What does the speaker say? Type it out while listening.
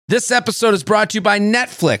This episode is brought to you by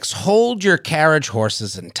Netflix. Hold your carriage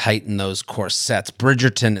horses and tighten those corsets.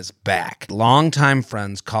 Bridgerton is back. Longtime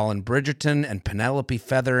friends Colin Bridgerton and Penelope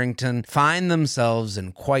Featherington find themselves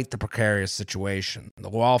in quite the precarious situation. The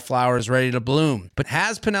wallflower is ready to bloom. But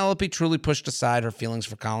has Penelope truly pushed aside her feelings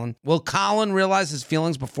for Colin? Will Colin realize his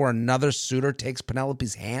feelings before another suitor takes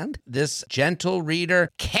Penelope's hand? This gentle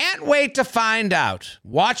reader can't wait to find out.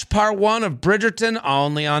 Watch part 1 of Bridgerton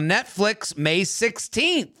only on Netflix May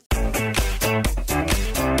 16th.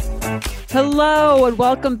 Hello and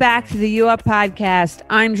welcome back to the U Up Podcast.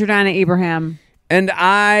 I'm Jordana Abraham. And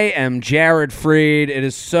I am Jared Freed. It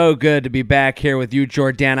is so good to be back here with you,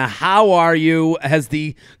 Jordana. How are you? Has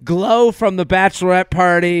the glow from the bachelorette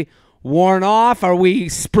party worn off? Are we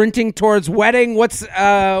sprinting towards wedding? What's the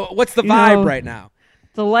vibe right now?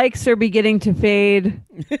 The likes are beginning to fade.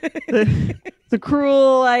 the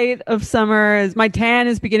cruel light of summer is my tan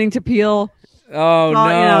is beginning to peel. Oh, no.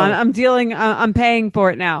 I'm paying for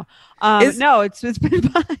it now. It's been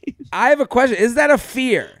fine. I have a question. Is that a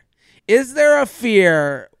fear? Is there a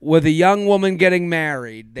fear with a young woman getting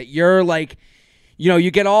married that you're like,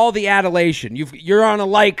 you get all the adulation. You're on a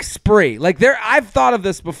like spree. Like I've thought of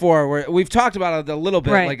this before where we've talked about it a little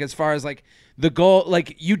bit, right. Like as far as like the goal,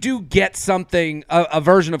 like you do get something, a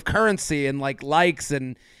version of currency and like likes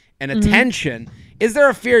and attention. Is there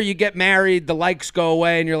a fear you get married, the likes go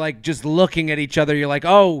away, and you're like just looking at each other? You're like,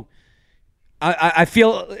 oh, I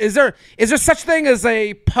feel. Is there such thing as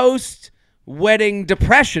a post-wedding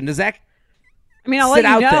depression? Does that? I mean, I'll let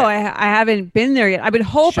you know. I haven't been there yet. I would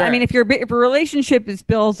hope. Sure. I mean, if a relationship is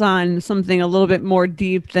built on something a little bit more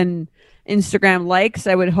deep than Instagram likes,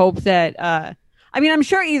 I would hope that. I mean, I'm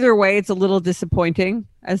sure either way, it's a little disappointing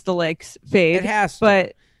as the likes fade. It has to.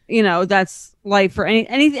 But that's life for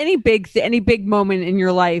any big moment in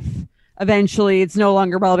your life. Eventually, it's no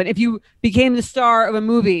longer relevant. If you became the star of a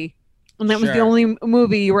movie and that was the only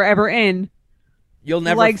movie you were ever in, you'll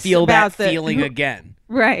never feel that feeling again.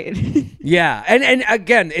 Right. Yeah. And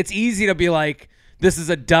again, it's easy to be like, this is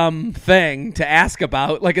a dumb thing to ask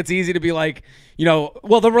about. Like, it's easy to be like,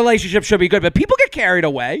 well, the relationship should be good, but people get carried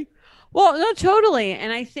away. Well, no, totally.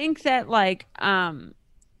 And I think that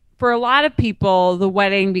for a lot of people, the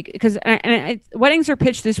wedding, because weddings are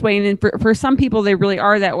pitched this way, and for some people, they really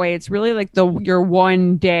are that way. It's really like your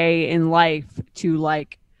one day in life to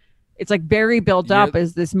like, it's like very built up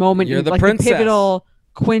as this moment. You're the like princess. The pivotal,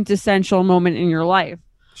 quintessential moment in your life.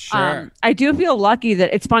 Sure. I do feel lucky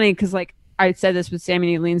that it's funny because like I said this with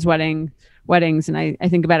Sammy and Eileen's weddings, and I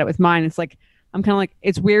think about it with mine. It's like I'm kind of like,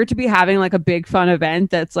 it's weird to be having like a big fun event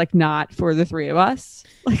that's like not for the three of us.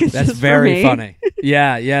 Like it's that's just very funny.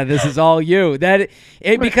 Yeah. This is all you.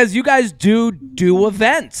 Because you guys do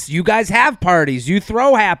events. You guys have parties. You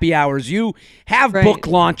throw happy hours. You have book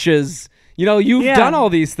launches. You've done all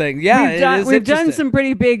these things. Yeah, we've done some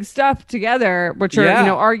pretty big stuff together, which are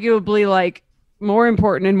arguably like more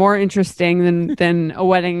important and more interesting than a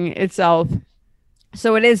wedding itself.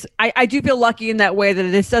 So it is. I do feel lucky in that way that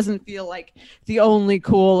this doesn't feel like the only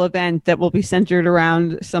cool event that will be centered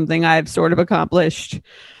around something I've sort of accomplished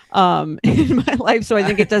in my life. So I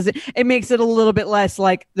think it makes it a little bit less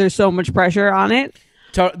like there's so much pressure on it.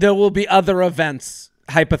 There will be other events.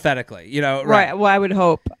 Hypothetically, right. Well, I would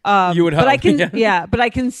hope. You would hope, but I can, but I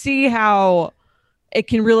can see how it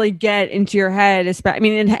can really get into your head. I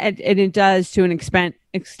mean, and it does to an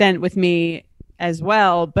extent with me as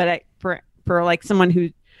well. But for like someone who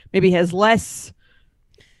maybe has less,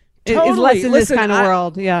 is less in this kind of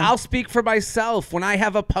world. Yeah, I'll speak for myself. When I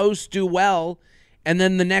have a post do well, and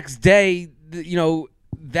then the next day,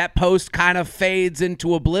 that post kind of fades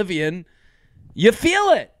into oblivion, you feel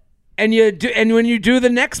it. And when you do the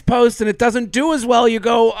next post and it doesn't do as well, you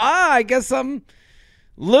go, I guess I'm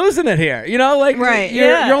losing it here. Right.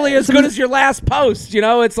 You're only as good as your last post.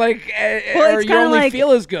 It's like, or you only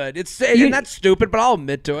feel as good. And that's stupid, but I'll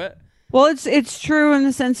admit to it. Well, it's true in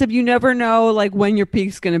the sense of you never know like when your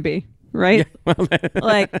peak's going to be. Right. Yeah.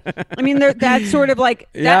 Like, I mean, that's sort of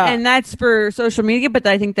like that. And that's for social media. But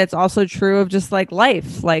I think that's also true of just like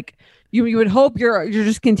life. Like, you would hope you're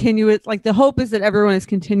just continuous. Like the hope is that everyone is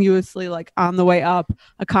continuously like on the way up,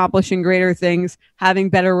 accomplishing greater things, having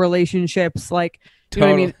better relationships, like you know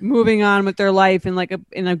what I mean, moving on with their life in like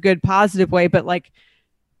in a good positive way. But like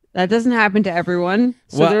that doesn't happen to everyone.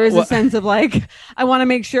 So there is a sense of like I want to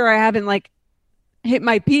make sure I haven't like hit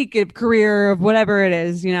my peak of career of whatever it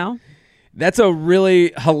is. That's a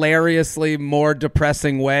really hilariously more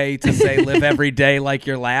depressing way to say live every day like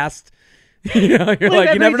your last. You're like,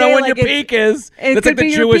 you never know when your peak is. That's like the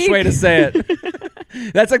Jewish way to say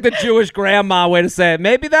it. That's like the Jewish grandma way to say it.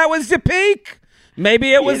 Maybe that was your peak.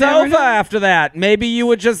 Maybe it was over after that. Maybe you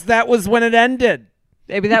were just, that was when it ended.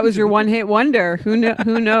 Maybe that was your one-hit wonder. Who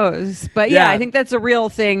knows? But yeah, I think that's a real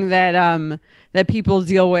thing that that people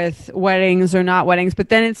deal with, weddings or not weddings. But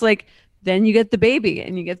then it's like, then you get the baby,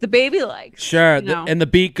 and you get the baby legs. Sure, and the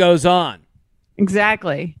beat goes on.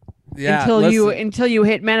 Exactly. Yeah. Until you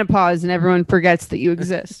hit menopause and everyone forgets that you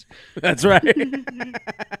exist. That's right.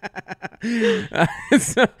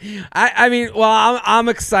 I mean, well, I'm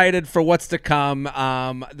excited for what's to come.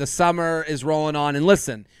 The summer is rolling on, and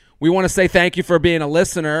listen, we want to say thank you for being a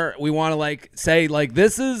listener. We want to say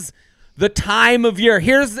this is the time of year.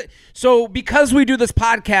 So because we do this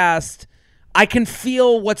podcast, I can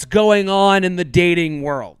feel what's going on in the dating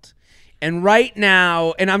world. And right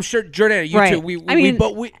now, and I'm sure Jordana, you too.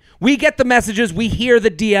 We get the messages, we hear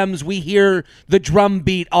the DMs, we hear the drum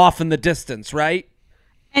beat off in the distance, right?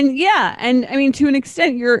 And yeah, and I mean, to an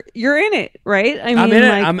extent, you're in it, right? I mean, I'm in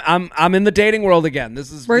it. I'm in the dating world again.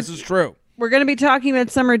 This is true. We're going to be talking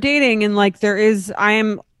about summer dating, and I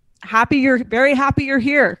am very happy you're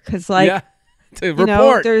here, because to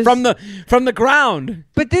report from the ground.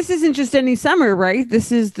 But this isn't just any summer, right?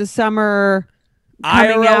 This is the summer.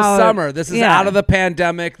 IRL summer. This is out of the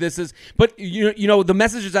pandemic. This is, but you know the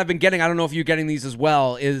messages I've been getting. I don't know if you're getting these as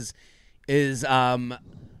well. A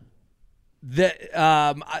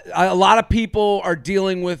lot of people are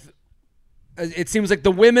dealing with. It seems like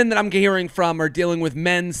the women that I'm hearing from are dealing with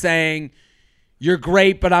men saying, "You're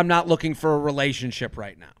great, but I'm not looking for a relationship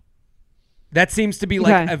right now." That seems to be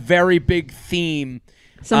a very big theme.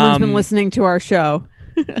 Someone's been listening to our show.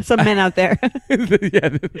 Some men out there.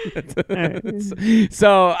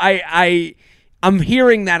 So I'm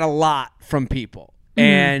hearing that a lot from people.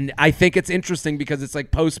 And I think it's interesting because it's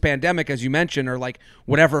post-pandemic, as you mentioned, or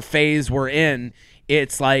whatever phase we're in.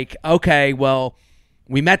 It's okay, well,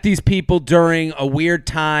 we met these people during a weird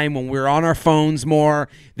time when we were on our phones more.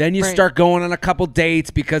 Then you start going on a couple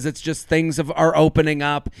dates because it's just things are opening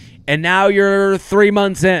up. And now you're 3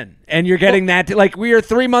 months in and you're getting we are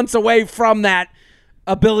 3 months away from that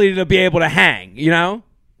ability to be able to hang,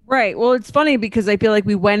 Right. Well, it's funny because I feel like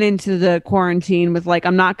we went into the quarantine with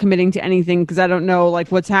I'm not committing to anything because I don't know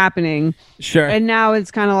what's happening. Sure. And now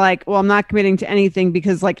it's kind of well, I'm not committing to anything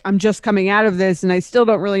because I'm just coming out of this and I still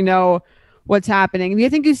don't really know what's happening. And I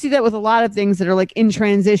think you see that with a lot of things that are in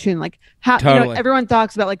transition, how totally. Everyone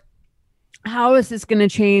talks about how is this going to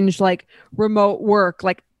change remote work?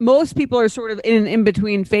 Most people are sort of in an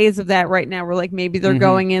in-between phase of that right now where maybe they're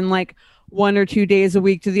going in 1 or 2 days a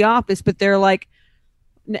week to the office, but they're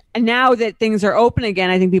now that things are open again,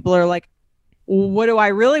 I think people are what do I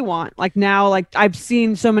really want? Now, I've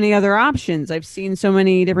seen so many other options. I've seen so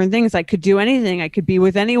many different things. I could do anything. I could be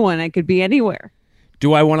with anyone. I could be anywhere.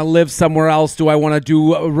 Do I want to live somewhere else? Do I want to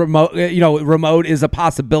do remote? Remote is a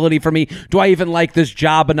possibility for me. Do I even like this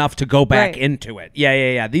job enough to go back into it?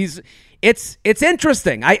 Yeah. It's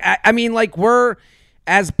interesting. I mean, we're,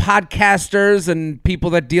 as podcasters and people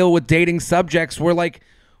that deal with dating subjects, we're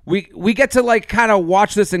we get to kind of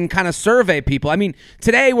watch this and kind of survey people. I mean,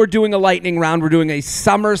 today we're doing a lightning round. We're doing a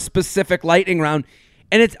summer specific lightning round.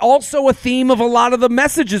 And it's also a theme of a lot of the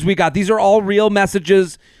messages we got. These are all real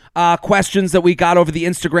messages, questions that we got over the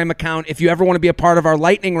Instagram account. If you ever want to be a part of our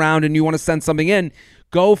lightning round and you want to send something in,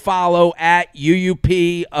 go follow at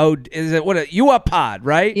UUP. Is it UUP Pod,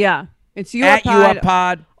 right? Yeah. It's UUP at UUP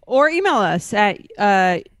Pod. Or email us at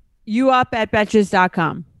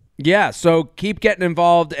youup@betches.com. Yeah, so keep getting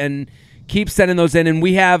involved and keep sending those in. And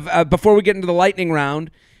we have, before we get into the lightning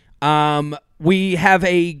round, we have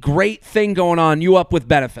a great thing going on, You Up with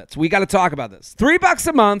Benefits. We got to talk about this. $3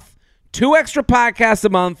 a month, 2 extra podcasts a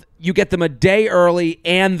month. You get them a day early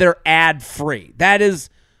and they're ad-free. That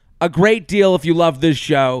is a great deal if you love this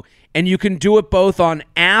show. And you can do it both on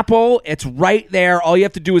Apple. It's right there. All you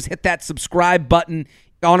have to do is hit that subscribe button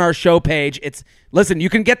on our show page. Listen,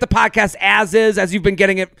 you can get the podcast as you've been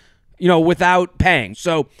getting it, without paying.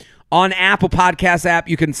 So on Apple Podcast app,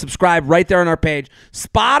 you can subscribe right there on our page.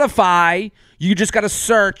 Spotify, you just got to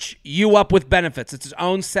search You Up with Benefits. It's its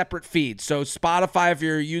own separate feed. So Spotify, if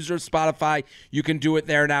you're a user of Spotify, you can do it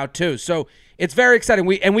there now too. So it's very exciting.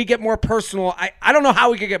 We get more personal. I don't know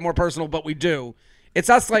how we could get more personal, but we do. It's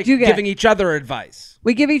us giving each other advice.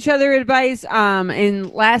 We give each other advice. In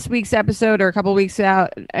last week's episode, or a couple weeks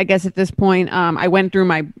out, I guess at this point, I went through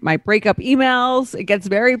my breakup emails. It gets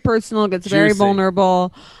very personal. It gets very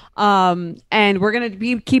vulnerable. And we're going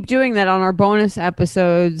to keep doing that on our bonus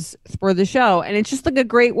episodes for the show. And it's just a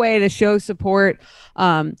great way to show support.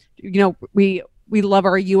 We we love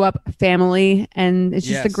our U Up family, and it's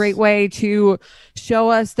just a great way to show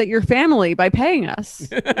us that you're family by paying us.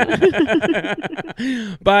 For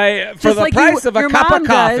the price of a cup of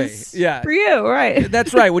coffee. Yeah. For you, right.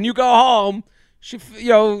 That's right. When you go home, she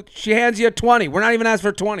hands you a 20. We're not even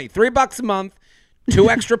asking for 20. $3 a month, 2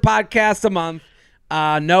 extra podcasts a month,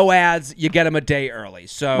 no ads, you get them a day early.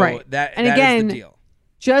 So that is the deal.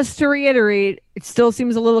 Just to reiterate, it still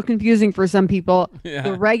seems a little confusing for some people. Yeah.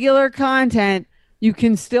 The regular content you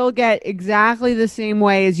can still get exactly the same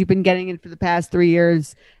way as you've been getting it for the past 3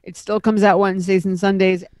 years. It still comes out Wednesdays and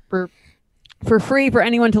Sundays for free for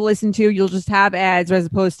anyone to listen to. You'll just have ads, as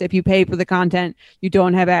opposed to if you pay for the content, you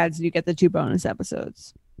don't have ads and you get the 2 bonus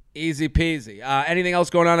episodes. Easy peasy. Anything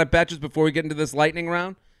else going on at Betches before we get into this lightning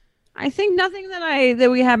round? I think nothing that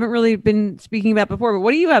we haven't really been speaking about before. But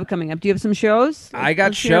what do you have coming up? Do you have some shows? I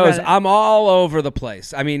got shows. I'm all over the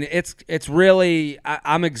place. I mean, it's really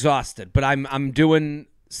I'm exhausted, but I'm doing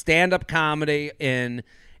stand-up comedy in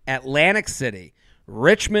Atlantic City,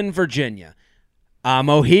 Richmond, Virginia,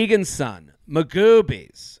 Mohegan Sun,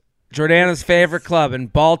 Magoobies, Jordana's favorite club in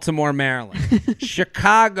Baltimore, Maryland.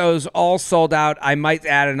 Chicago's all sold out. I might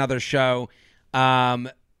add another show.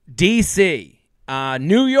 DC.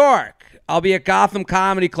 New York, I'll be at Gotham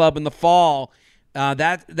Comedy Club in the fall.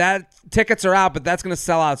 That tickets are out, but that's going to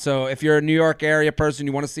sell out. So if you're a New York area person,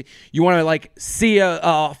 you want to see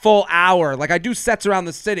a full hour. Like I do sets around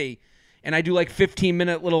the city, and I do like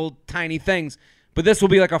 15-minute little tiny things. But this will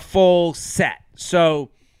be like a full set.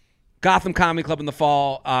 So Gotham Comedy Club in the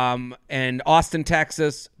fall, and Austin,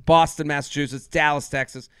 Texas, Boston, Massachusetts, Dallas,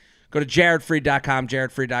 Texas. Go to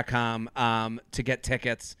jaredfreed.com to get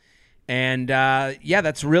tickets. And,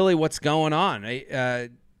 that's really what's going on.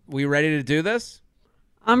 We ready to do this?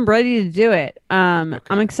 I'm ready to do it. Okay.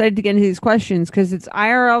 I'm excited to get into these questions because it's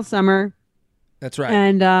IRL summer. That's right.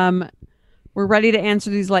 And we're ready to answer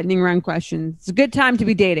these lightning round questions. It's a good time to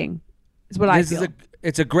be dating, is what I feel.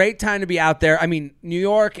 It's a great time to be out there. I mean, New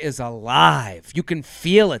York is alive. You can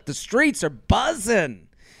feel it. The streets are buzzing.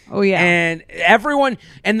 Oh, yeah. And everyone,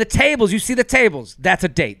 and the tables, you see the tables. That's a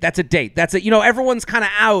date. That's a date. That's it. Everyone's kind of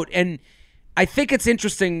out. And I think it's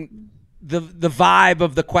interesting, the vibe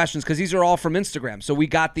of the questions, because these are all from Instagram. So we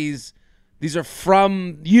got these are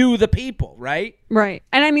from you, the people, right? Right.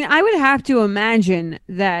 And I mean, I would have to imagine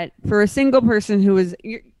that for a single person who is,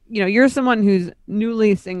 you're someone who's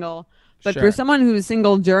newly single, but for someone who was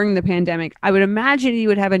single during the pandemic, I would imagine you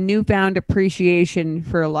would have a newfound appreciation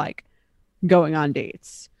for like going on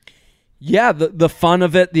dates. Yeah, the fun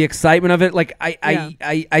of it, the excitement of it. Like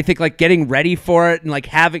I think like getting ready for it and like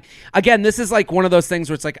having, again, this is like one of those things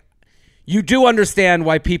where it's like you do understand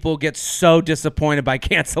why people get so disappointed by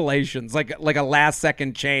cancellations, like a last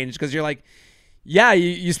second change, because you're like, yeah,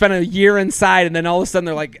 you spent a year inside and then all of a sudden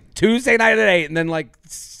they're like Tuesday night at 8 and then like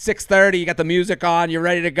 6:30 you got the music on, you're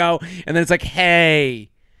ready to go, and then it's like,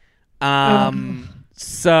 hey, so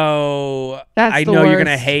I know you're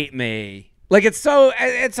gonna hate me. Like, it's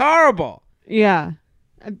horrible. Yeah.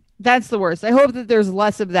 That's the worst. I hope that there's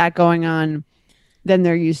less of that going on than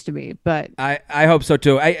there used to be, but I hope so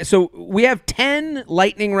too. So we have 10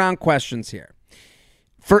 lightning round questions here.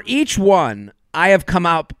 For each one, I have come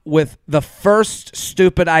up with the first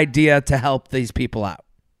stupid idea to help these people out.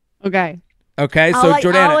 Okay. Okay, so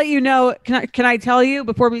Jordana, I'll let you know. Can I tell you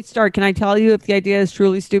before we start? Can I tell you if the idea is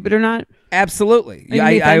truly stupid or not? Absolutely.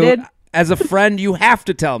 I as a friend, you have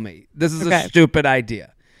to tell me this is a stupid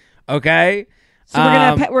idea. Okay. So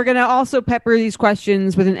we're gonna also pepper these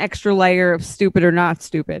questions with an extra layer of stupid or not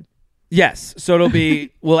stupid. Yes. So it'll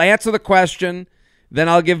be we'll answer the question, then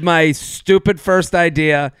I'll give my stupid first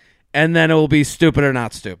idea, and then it will be stupid or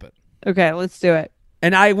not stupid. Okay, let's do it.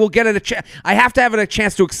 And I will get it a chance. I have to have it a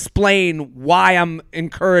chance to explain why I'm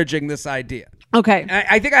encouraging this idea. Okay.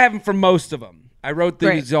 I think I have them for most of them. I wrote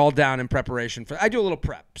these all down in preparation for. I do a little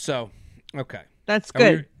prep, so okay. That's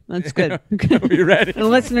good. That's good. Are we ready? The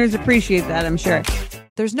listeners appreciate that, I'm sure.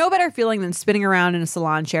 There's no better feeling than spinning around in a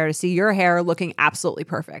salon chair to see your hair looking absolutely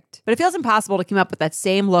perfect. But it feels impossible to keep up with that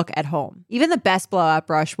same look at home. Even the best blowout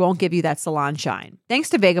brush won't give you that salon shine. Thanks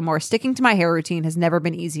to Vegamour, sticking to my hair routine has never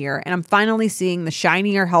been easier, and I'm finally seeing the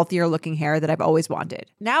shinier, healthier looking hair that I've always wanted.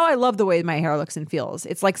 Now I love the way my hair looks and feels.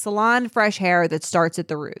 It's like salon fresh hair that starts at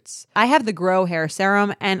the roots. I have the Grow Hair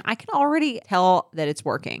Serum, and I can already tell that it's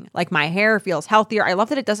working. Like, my hair feels healthier. I love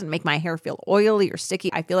that it doesn't make my hair feel oily or sticky.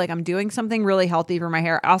 I feel like I'm doing something really healthy for my my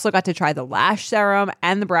hair. I also got to try the lash serum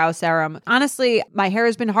and the brow serum. Honestly, my hair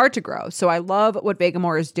has been hard to grow, so I love what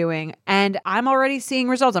Vegamour is doing, and I'm already seeing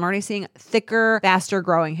results. I'm already seeing thicker, faster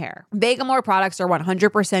growing hair. Vegamour products are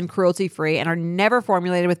 100% cruelty-free and are never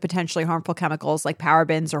formulated with potentially harmful chemicals like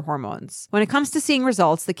parabens or hormones. When it comes to seeing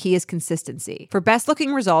results, the key is consistency. For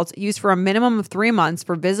best-looking results, use for a minimum of 3 months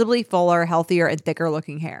for visibly fuller, healthier, and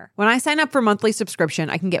thicker-looking hair. When I sign up for monthly subscription,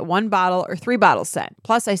 I can get 1 bottle or 3 bottles sent.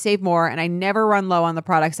 Plus, I save more, and I never run low on the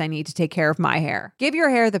products I need to take care of my hair. Give your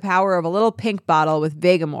hair the power of a little pink bottle with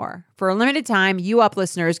Vegamour. For a limited time, You Up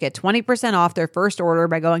listeners get 20% off their first order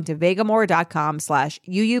by going to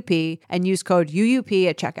vegamour.com/UUP and use code UUP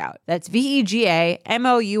at checkout. That's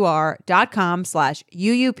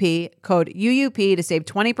VEGAMOUR.com/UUP, code UUP to save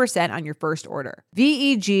 20% on your first order.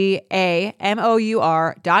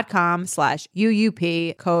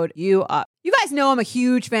 VEGAMOUR.com/UUP, code UUP. You guys know I'm a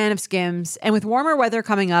huge fan of Skims, and with warmer weather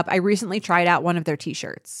coming up, I recently tried out one of their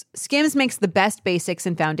t-shirts. Skims makes the best basics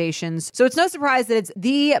and foundations, so it's no surprise that it's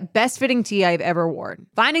the best fitting tee I've ever worn.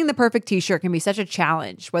 Finding the perfect t-shirt can be such a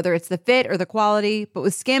challenge, whether it's the fit or the quality, but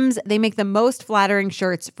with Skims, they make the most flattering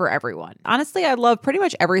shirts for everyone. Honestly, I love pretty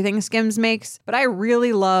much everything Skims makes, but I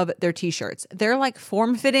really love their t-shirts. They're like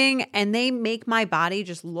form-fitting, and they make my body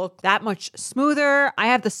just look that much smoother. I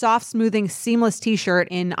have the soft, smoothing, seamless t-shirt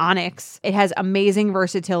in Onyx. It has amazing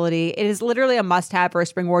versatility. It is literally a must-have for a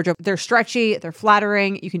spring wardrobe. They're stretchy, they're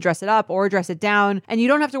flattering, you can dress it up or dress it down, and you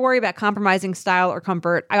don't have to worry about compromising style or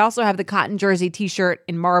comfort. I also have the cotton jersey t-shirt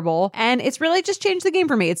in marble, and it's really just changed the game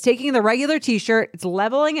for me. It's taking the regular t-shirt, it's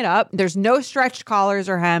leveling it up. There's no stretched collars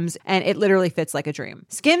or hems, and it literally fits like a dream.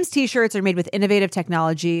 Skims t-shirts are made with innovative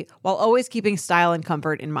technology while always keeping style and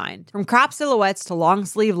comfort in mind. From crop silhouettes to long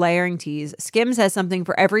sleeve layering tees, Skims has something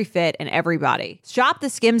for every fit and every body. Shop the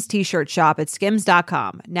Skims t-shirt shop at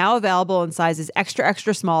skims.com, now available in sizes extra,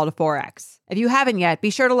 extra small to 4X. If you haven't yet,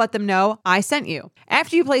 be sure to let them know I sent you.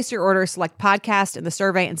 After you place your order, select podcast in the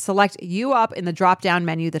survey and select You Up in the drop-down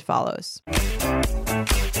menu that follows.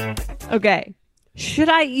 Okay. Should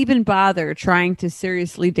I even bother trying to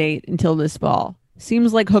seriously date until this fall?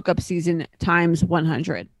 Seems like hookup season times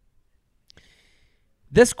 100.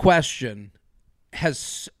 This question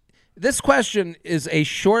is a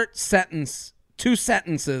short sentence, 2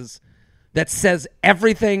 sentences, that says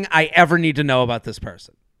everything I ever need to know about this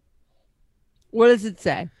person. What does it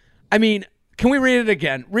say? I mean, can we read it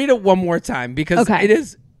again? Read it one more time because it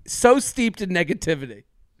is so steeped in negativity.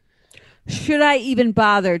 Should I even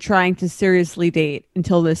bother trying to seriously date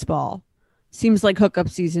until this fall? Seems like hookup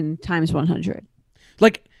season times 100.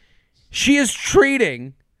 Like, she is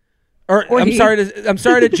treating... I'm sorry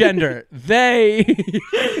to gender. They.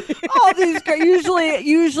 All these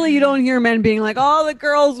usually you don't hear men being like, all the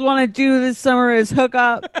girls want to do this summer is hook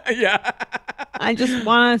up. Yeah. I just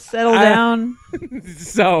want to settle down.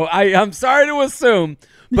 So I'm sorry to assume,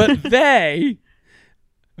 but they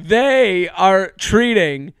are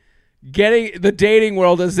treating getting the dating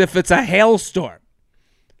world as if it's a hailstorm.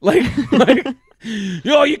 Like.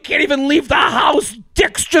 Yo, you can't even leave the house.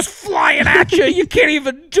 Dick's just flying at you. You can't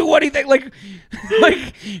even do anything. Like,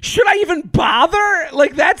 should I even bother?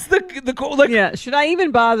 Like, that's the goal. Like, yeah, should I even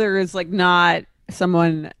bother is like not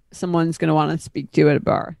someone's gonna want to speak to at a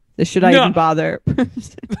bar. Should I even bother?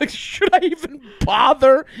 Like, should I even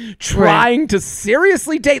bother trying to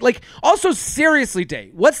seriously date? Like, also seriously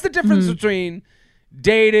date. What's the difference between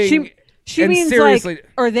dating she and means seriously? Like,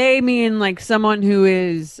 or they mean like someone who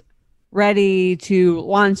is ready to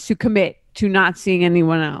wants to commit to not seeing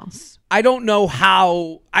anyone else. I don't know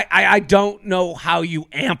how I don't know how you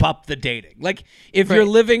amp up the dating. Like, if you're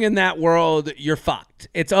living in that world, you're fucked.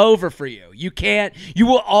 It's over for you. You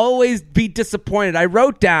will always be disappointed. I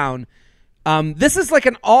wrote down this is like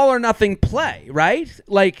an all or nothing play, right?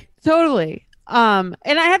 Like, totally. And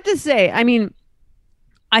I have to say, I mean,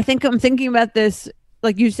 I think I'm thinking about this,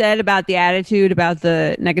 like you said, about the attitude, about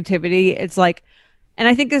the negativity. It's like, and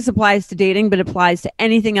I think this applies to dating, but applies to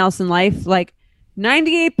anything else in life. Like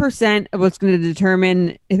 98% of what's going to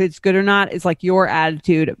determine if it's good or not is like your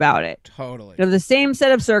attitude about it. Totally. You know, the same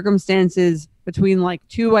set of circumstances between like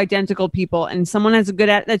 2 identical people, and someone has a good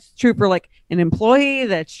that's true for like an employee,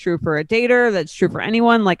 that's true for a dater, that's true for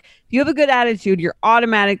anyone. Like, if you have a good attitude, you're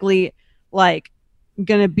automatically like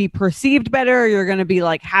going to be perceived better. You're going to be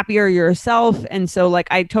like happier yourself. And so like,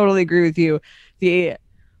 I totally agree with you. The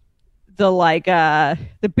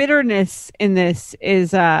bitterness in this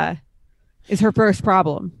is her first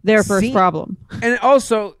problem. Their first problem. And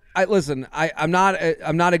also, I'm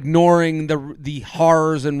not ignoring the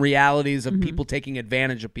horrors and realities of people taking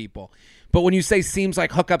advantage of people. But when you say seems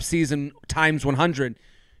like hookup season times 100,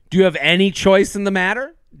 do you have any choice in the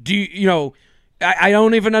matter? Do you I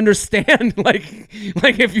don't even understand, like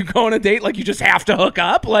if you go on a date, like you just have to hook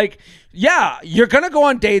up. Like, yeah, you're going to go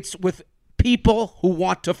on dates with people who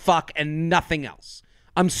want to fuck and nothing else.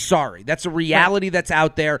 I'm sorry. That's a reality that's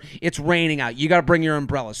out there. It's raining out. You got to bring your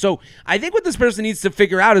umbrella. So I think what this person needs to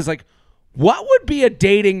figure out is like, what would be a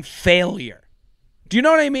dating failure? Do you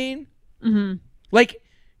know what I mean? Mm-hmm. Like,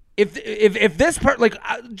 if this part, like,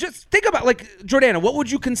 just think about, like, Jordana, what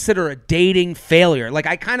would you consider a dating failure? Like,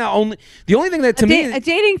 the only thing that to me, a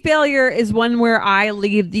dating failure is one where I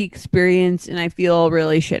leave the experience and I feel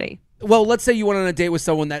really shitty. Well, let's say you went on a date with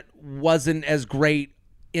someone that wasn't as great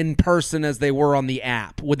in person as they were on the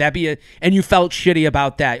app. Would that be and you felt shitty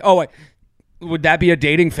about that? Oh, would that be a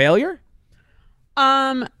dating failure?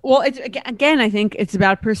 Well, it's again, I think it's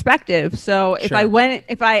about perspective. So if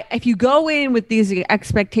if you go in with these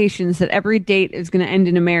expectations that every date is going to end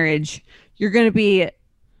in a marriage, you're going to be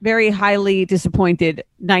very highly disappointed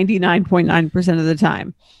 99.9% of the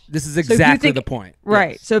time. This is exactly the point.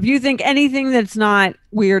 Right. Yes. So if you think anything that's not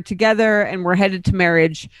we're together and we're headed to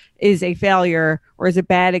marriage is a failure or is a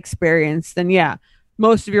bad experience, then yeah,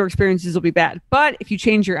 most of your experiences will be bad. But if you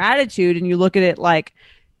change your attitude and you look at it like,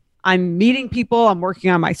 I'm meeting people, I'm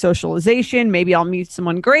working on my socialization, maybe I'll meet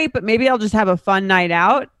someone great, but maybe I'll just have a fun night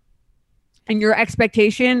out. And your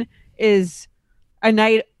expectation is a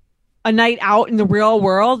night out in the real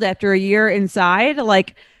world after a year inside.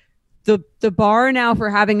 Like the bar now for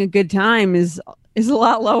having a good time is a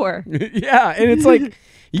lot lower. Yeah. And it's like,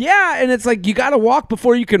 you got to walk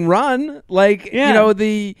before you can run. Like,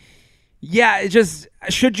 it just,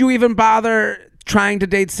 should you even bother trying to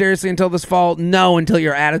date seriously until this fall? No, until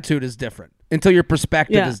your attitude is different, until your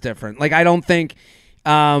perspective is different. Like, I don't think,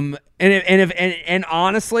 and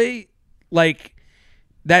honestly, like,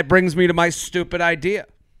 that brings me to my stupid idea.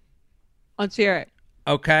 Let's hear it.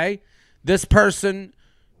 Okay, this person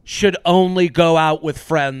should only go out with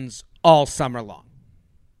friends all summer long.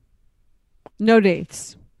 No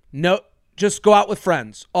dates. No, just go out with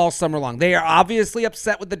friends all summer long. They are obviously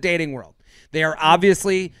upset with the dating world. They are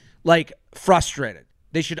obviously like frustrated.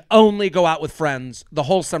 They should only go out with friends the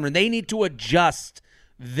whole summer. They need to adjust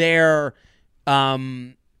their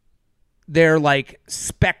like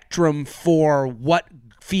spectrum for what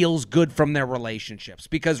feels good from their relationships,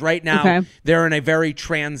 because right now they're in a very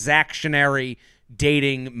transactionary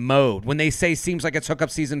dating mode. When they say seems like it's hookup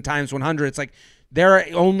season times 100, it's like they're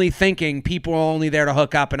only thinking people are only there to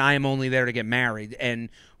hook up and I am only there to get married, and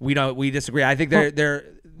we disagree. I think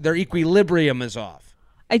their equilibrium is off.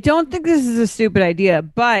 I don't think this is a stupid idea,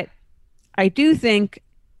 but I do think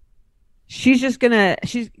here's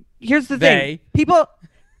the thing. People,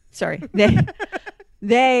 sorry,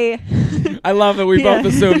 they I love that we both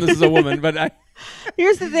assume this is a woman, but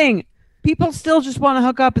here's the thing. People still just want to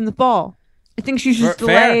hook up in the fall. I think she's just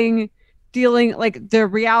dealing like the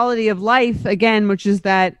reality of life again, which is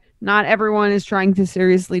that not everyone is trying to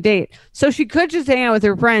seriously date. So she could just hang out with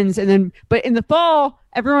her friends but in the fall,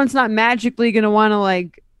 everyone's not magically going to want to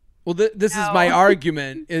like. Well, this is my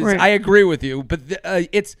argument. I agree with you, but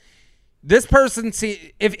it's this person.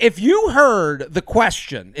 See, if you heard the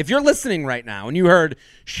question, if you're listening right now and you heard,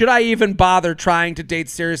 should I even bother trying to date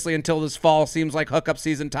seriously until this fall seems like hookup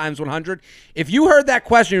season times 100? If you heard that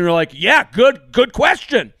question, you're like, yeah, good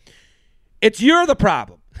question. You're the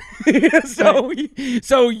problem.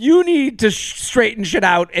 So you need to straighten shit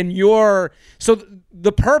out, and so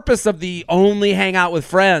the purpose of the only hang out with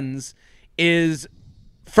friends is,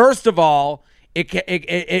 first of all,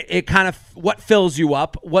 it kind of what fills you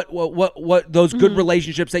up, what those good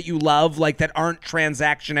relationships that you love, like that aren't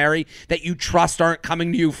transactionary, that you trust aren't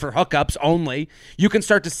coming to you for hookups only. You can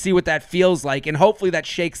start to see what that feels like, and hopefully that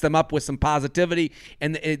shakes them up with some positivity,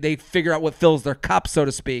 and they figure out what fills their cup, so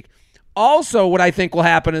to speak. Also, what I think will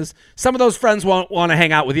happen is some of those friends won't want to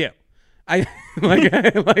hang out with you. I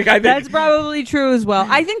think that's probably true as well.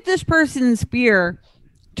 I think this person's fear,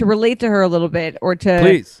 to relate to her a little bit or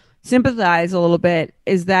to sympathize a little bit,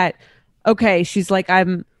 is that okay? She's like, how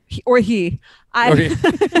many times are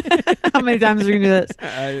we gonna do this?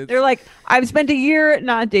 They're like, I've spent a year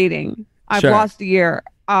not dating. I've lost a year.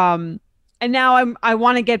 And now I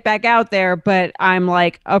want to get back out there, but I'm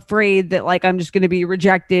like afraid that like I'm just going to be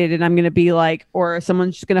rejected, and I'm going to be like, or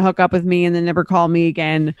someone's just going to hook up with me and then never call me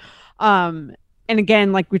again. And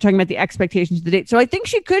again, like we're talking about the expectations of the date. So I think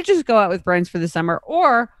she could just go out with friends for the summer,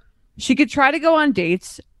 or she could try to go on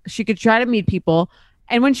dates. She could try to meet people.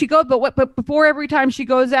 And when she goes, but before every time she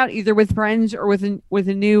goes out, either with friends or with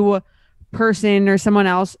a new person or someone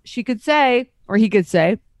else, she could say, or he could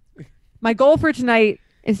say, my goal for tonight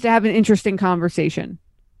is to have an interesting conversation.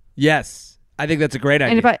 Yes, I think that's a great idea.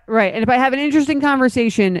 And if I have an interesting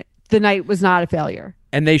conversation, the night was not a failure.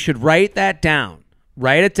 And they should write that down.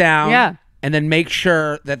 Write it down. Yeah. And then make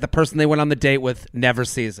sure that the person they went on the date with never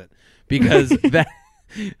sees it. Because that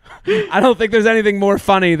I don't think there's anything more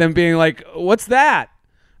funny than being like, what's that?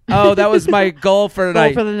 Oh, that was my goal for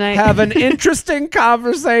tonight. Goal for the night. Have an interesting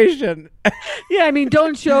conversation. Yeah, I mean,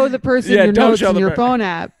 don't show the person your notes in your phone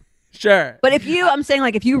app. Sure. But if you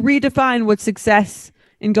redefine what success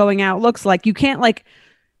in going out looks like, you can't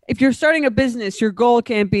if you're starting a business, your goal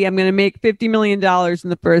can't be, I'm going to make $50 million in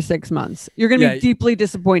the first 6 months. You're going to be deeply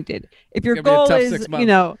disappointed. If your goal is,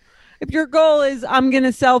 if your goal is, I'm going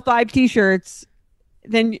to sell 5 t-shirts,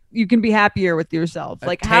 then you can be happier with yourself.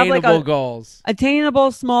 Attainable goals.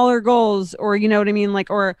 Attainable, smaller goals, or you know what I mean?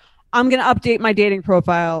 Or I'm going to update my dating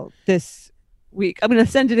profile this week. I'm going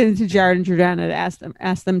to send it in to Jared and Jordana to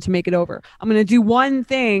ask them to make it over. I'm going to do one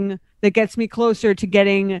thing that gets me closer to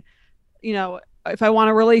getting, if I want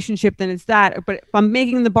a relationship, then it's that. But if I'm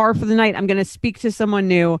making the bar for the night, I'm going to speak to someone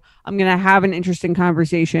new. I'm going to have an interesting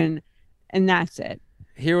conversation, and that's it.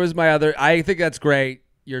 Here was my other, I think that's great.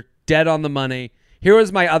 You're dead on the money. Here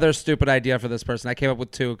was my other stupid idea for this person. I came up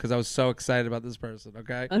with 2 because I was so excited about this person,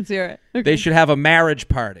 okay? Let's hear it. Okay. They should have a marriage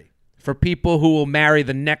party for people who will marry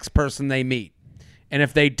the next person they meet. And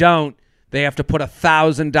if they don't, they have to put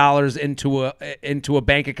 $1,000 into a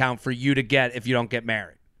bank account for you to get if you don't get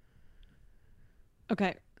married.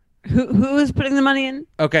 Okay. Who is putting the money in?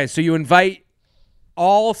 Okay, so you invite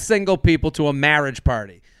all single people to a marriage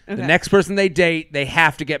party. Okay. The next person they date, they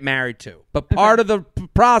have to get married to. But part of the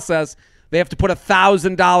process, they have to put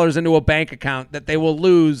 $1,000 into a bank account that they will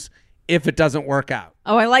lose if it doesn't work out.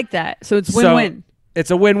 Oh, I like that. So it's win-win. So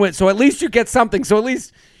it's a win-win. So at least you get something. So at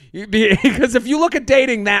least, because if you look at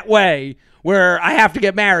dating that way, where I have to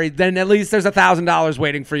get married, then at least there's $1,000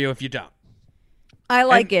 waiting for you if you don't. I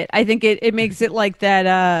like it. I think it makes it like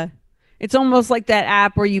that. It's almost like that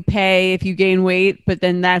app where you pay if you gain weight, but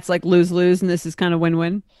then that's like lose-lose, and this is kind of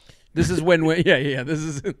win-win. This is win-win. Yeah. This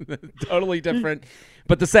is totally different,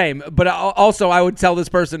 but the same. But also, I would tell this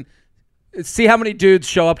person, see how many dudes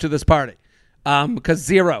show up to this party, because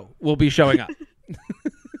 0 will be showing up.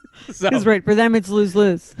 Because right, for them, it's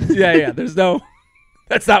lose-lose. Yeah. There's no,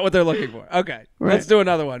 that's not what they're looking for. Okay, right. Let's do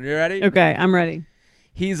another one. You ready? Okay, I'm ready.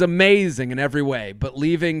 He's amazing in every way, but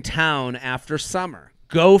leaving town after summer.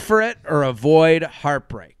 Go for it or avoid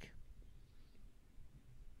heartbreak.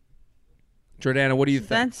 Jordana, what do you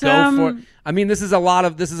think? Go for it. I mean, this is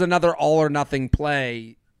another all or nothing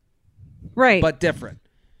play. Right. But different.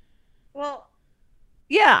 Well,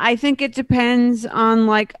 yeah, I think it depends on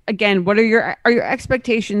again, what are your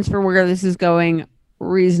expectations for where this is going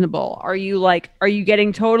reasonable? Are you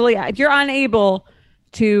getting totally, if you're unable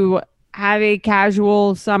to have a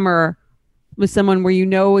casual summer with someone where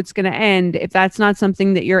it's going to end, if that's not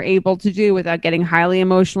something that you're able to do without getting highly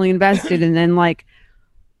emotionally invested and then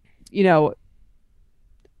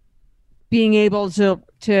being able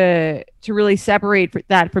to really separate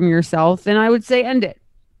that from yourself, then I would say end it.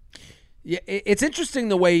 Yeah, it's interesting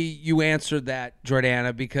the way you answered that,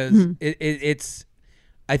 Jordana, because it's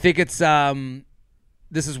I think it's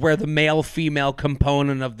this is where the male-female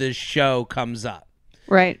component of this show comes up.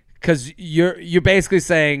 Right. Because you're basically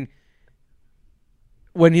saying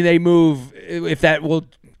when they move, if that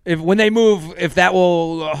will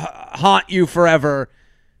haunt you forever,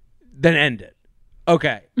 then end it.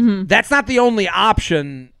 Okay, That's not the only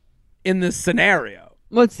option in this scenario.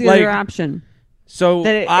 What's the other option? So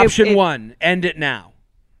option 1, end it now.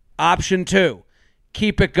 Option 2,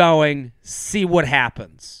 keep it going, see what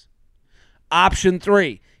happens. Option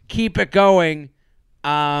 3, keep it going.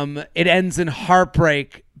 It ends in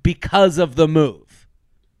heartbreak because of the move.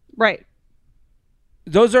 Right.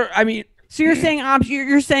 Those are, I mean. So you're saying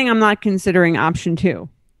you're saying I'm not considering option 2.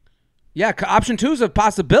 Yeah, option 2 is a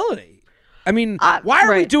possibility. I mean, why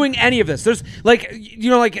are we doing any of this? There's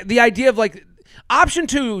the idea of option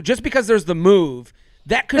 2, just because there's the move,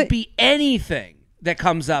 that could be anything that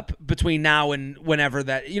comes up between now and whenever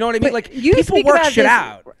that, you know what I mean? People work shit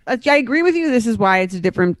out. I agree with you. This is why it's a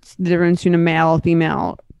difference between a male,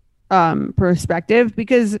 female perspective,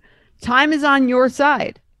 because time is on your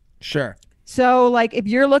side. Sure. So if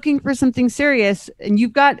you're looking for something serious and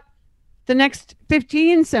you've got the next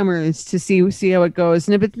 15 summers to see how it goes,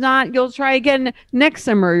 and if it's not, you'll try again next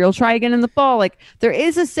summer, you'll try again in the fall. There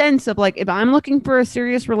is a sense of if I'm looking for a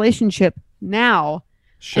serious relationship now,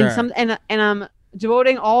 sure, and I'm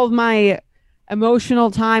devoting all of my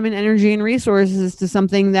emotional time and energy and resources to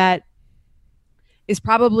something that is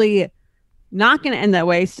probably not going to end that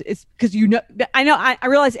way. It's because I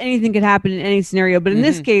realize anything could happen in any scenario, but in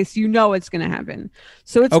this case, it's going to happen.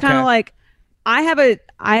 So it's kind of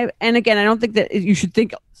and again, I don't think that you should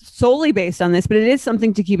think solely based on this, but it is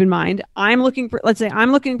something to keep in mind. Let's say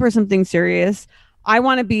I'm looking for something serious. I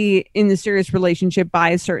want to be in the serious relationship by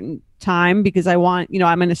a certain time because I want,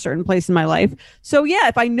 I'm in a certain place in my life. So yeah,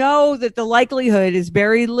 if I know that the likelihood is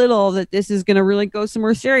very little that this is going to really go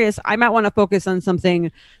somewhere serious, I might want to focus on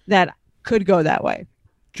something that could go that way.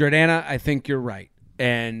 Jordana, I think you're right.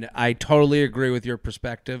 And I totally agree with your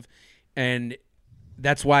perspective. And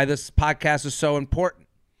that's why this podcast is so important.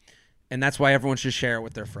 And that's why everyone should share it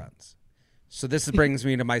with their friends. So this brings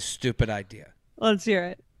me to my stupid idea. Let's hear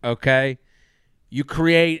it. Okay.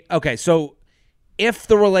 So if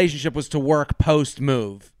the relationship was to work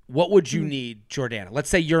post-move, what would you need, Jordana? Let's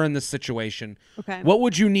say you're in this situation. Okay. What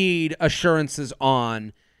would you need assurances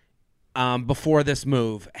on before this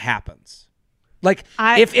move happens? Like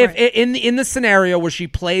if in the scenario where she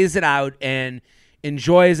plays it out and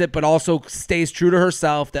enjoys it, but also stays true to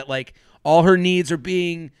herself, that like all her needs are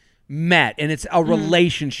being met and it's a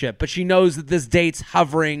relationship, but she knows that this date's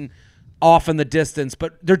hovering off in the distance,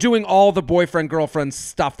 but they're doing all the boyfriend-girlfriend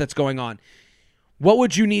stuff that's going on. What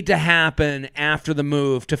would you need to happen after the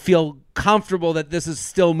move to feel comfortable that this is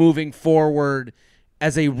still moving forward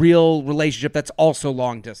as a real relationship that's also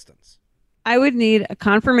long distance? I would need a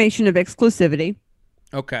confirmation of exclusivity.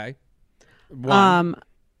 Okay.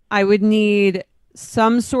 I would need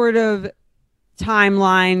some sort of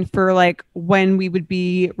timeline for like when we would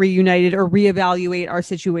be reunited or reevaluate our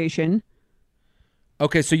situation.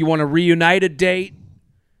 Okay, so you want a reunited date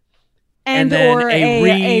and then or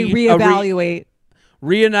a reevaluate.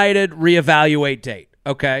 Reunited, reevaluate date.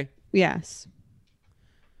 Okay. Yes.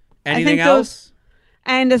 Anything else?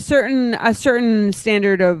 And a certain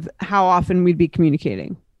standard of how often we'd be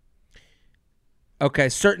communicating. Okay,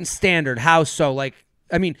 certain standard. How so? Like,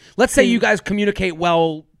 I mean, let's say you guys communicate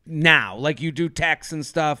well now, like you do texts and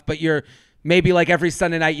stuff, but you're maybe like every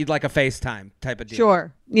Sunday night you'd like a FaceTime type of deal.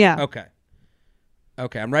 Sure. Yeah.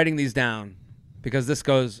 Okay, I'm writing these down because this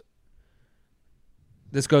goes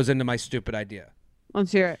into my stupid idea.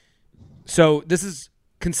 Let's hear it. So this is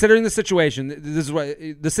considering the situation. This is what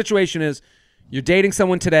the situation is. You're dating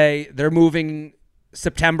someone today. They're moving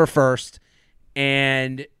September 1st,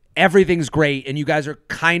 and everything's great, and you guys are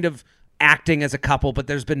kind of acting as a couple, but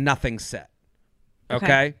there's been nothing set.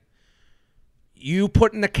 Okay? You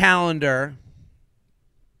put in the calendar.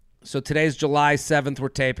 So today's July 7th. We're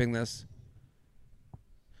taping this.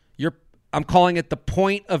 I'm calling it the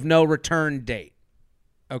point of no return date.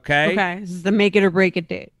 Okay? Okay. This is the make it or break it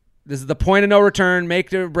date. This is the point of no return,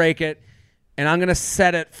 make it or break it. And I'm going to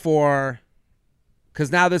set it for,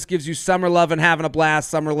 because now this gives you summer loving, having a blast.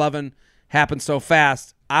 Summer loving happens so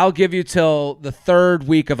fast. I'll give you till the 3rd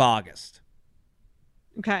week of August.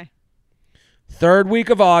 Okay. 3rd week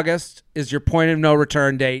of August is your point of no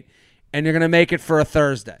return date, and you're going to make it for a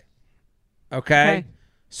Thursday. Okay?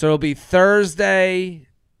 So it'll be Thursday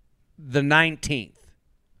the 19th.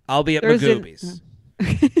 I'll be at Magooby's.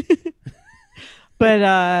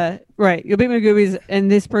 But, right, you'll be at Magooby's, and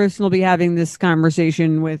this person will be having this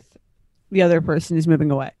conversation with the other person who's moving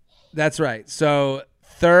away. That's right. So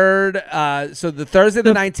the Thursday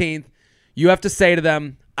the 19th, you have to say to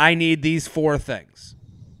them, I need these 4 things.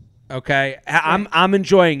 Okay? Right. I'm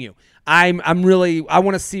enjoying you. I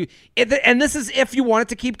want to see it, and this is if you want it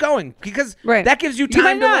to keep going, because that gives you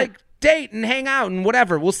time to like date and hang out and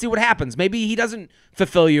whatever. We'll see what happens. Maybe he doesn't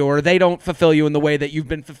fulfill you, or they don't fulfill you in the way that you've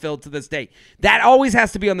been fulfilled to this date. That always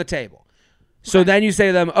has to be on the table. So then you say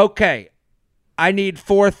to them, okay, I need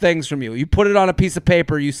 4 things from you. You put it on a piece of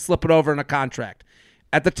paper. You slip it over in a contract.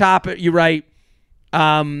 At the top, you write,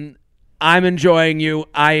 I'm enjoying you.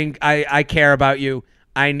 I care about you.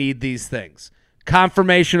 I need these things.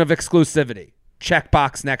 Confirmation of exclusivity.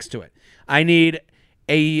 Checkbox next to it. I need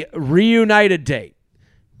a reunited date.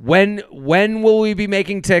 When will we be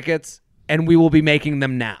making tickets? And we will be making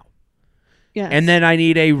them now. Yes. And then I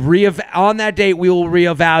need on that date, we will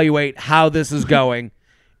reevaluate how this is going.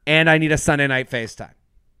 And I need a Sunday night FaceTime.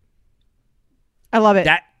 I love it.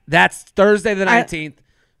 That's Thursday the 19th.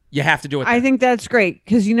 You have to do it. I think that's great,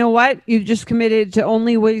 because you know what? You've just committed to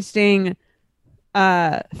only wasting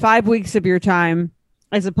 5 weeks of your time,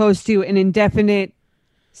 as opposed to an indefinite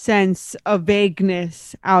sense of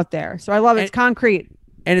vagueness out there. So I love it. It's concrete.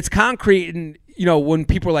 And it's concrete. And, when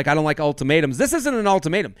people are like, I don't like ultimatums, this isn't an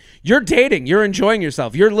ultimatum. You're dating. You're enjoying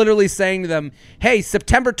yourself. You're literally saying to them, hey,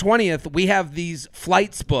 September 20th, we have these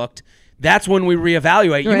flights booked. That's when we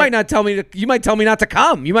reevaluate. Right. You might tell me not to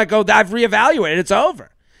come. You might go, I've reevaluated. It's over.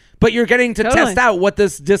 But you're getting to test out what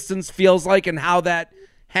this distance feels like and how that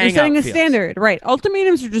hangout feels. You're setting a standard. Right.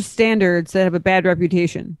 Ultimatums are just standards that have a bad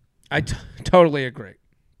reputation. I totally agree.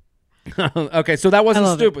 Okay, so that wasn't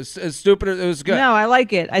stupid. It's stupid. It was good. No, I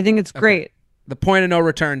like it. I think it's great. The point of no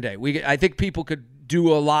return day. I think people could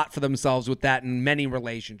do a lot for themselves with that in many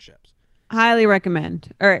relationships. Highly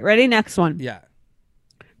recommend. All right, ready? Next one. Yeah.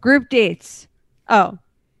 Group dates. Oh,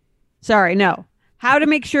 sorry, no. How to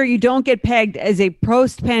make sure you don't get pegged as a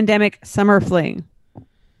post-pandemic summer fling.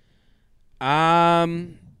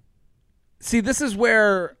 See, this is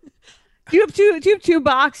where... Do you have two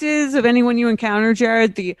boxes of anyone you encounter,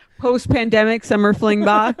 Jared? The post-pandemic summer fling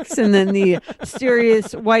box and then the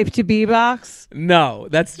serious wife-to-be box? No,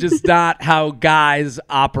 that's just not how guys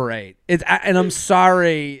operate. And I'm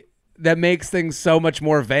sorry, that makes things so much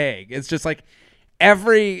more vague. It's just like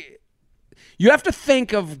you have to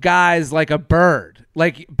think of guys like a bird.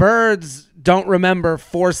 Like birds don't remember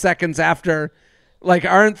 4 seconds after, like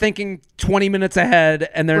aren't thinking 20 minutes ahead,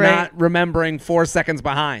 and they're not remembering 4 seconds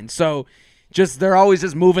behind. So they're always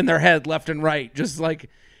just moving their head left and right. Just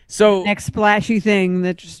like, so. Next splashy thing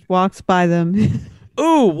that just walks by them.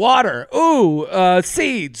 Ooh, water. Ooh,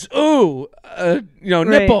 seeds. Ooh,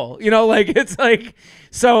 nipple. Like it's like,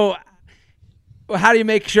 so how do you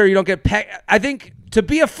make sure you don't get pegged? I think to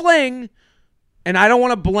be a fling, and I don't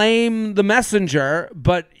want to blame the messenger,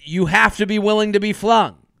 but you have to be willing to be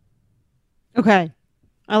flung. Okay.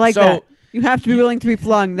 I like that. You have to be willing to be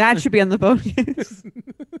flung. That should be on the phone case.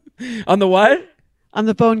 On the what? On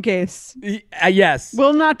the phone case. Yes.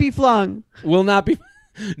 Will not be flung. Will not be.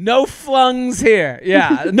 No flungs here.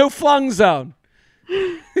 Yeah. No flung zone.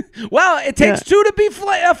 Well, it takes two to be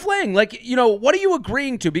a fling. Like, what are you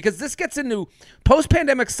agreeing to? Because this gets into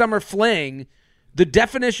post-pandemic summer fling. The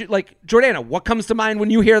definition, like, Jordana, what comes to mind when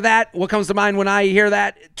you hear that? What comes to mind when I hear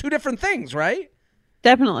that? Two different things, right?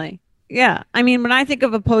 Definitely. Yeah. I mean, when I think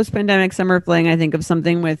of a post-pandemic summer fling, I think of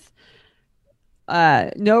something with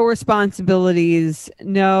no responsibilities,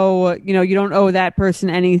 no, you don't owe that person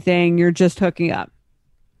anything. You're just hooking up.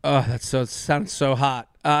 Oh, it sounds so hot.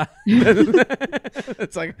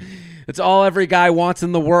 It's like, it's all every guy wants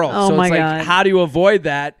in the world. Oh, so my it's like, God. how do you avoid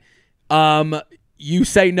that? You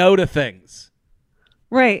say no to things.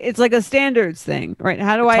 Right. It's like a standards thing, right?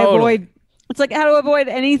 How do I avoid? It's like how to avoid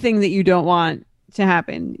anything that you don't want to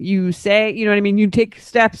happen. You say, you know what I mean? You take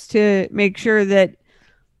steps to make sure that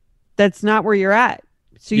that's not where you're at.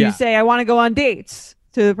 So you say, I want to go on dates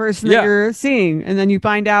to the person that you're seeing. And then you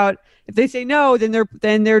find out if they say no,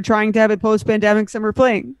 then they're trying to have a post-pandemic summer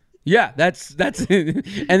fling. Yeah, that's and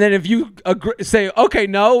then if you say, okay,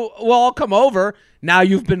 no, well, I'll come over. Now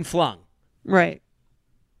you've been flung. Right.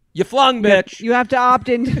 You flung, bitch. You have to opt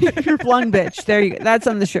in. You're flung, bitch. There you go. That's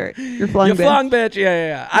on the shirt. You're flung, you bitch. flung, bitch.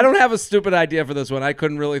 Yeah. I don't have a stupid idea for this one. I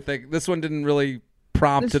couldn't really think. This one didn't really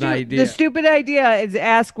prompt an idea. The stupid idea is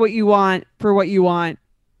ask what you want for what you want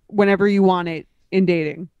whenever you want it in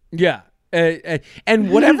dating. Yeah.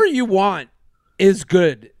 And whatever you want is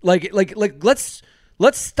good. Like let's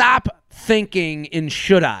stop thinking in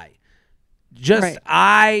should I. Just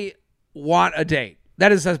I want a date.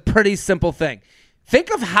 That is a pretty simple thing.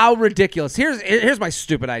 Think of how ridiculous. Here's my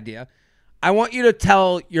stupid idea. I want you to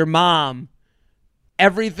tell your mom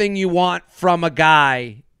everything you want from a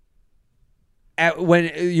guy when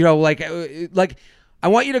I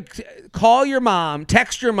want you to call your mom,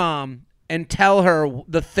 text your mom, and tell her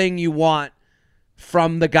the thing you want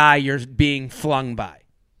from the guy you're being flung by.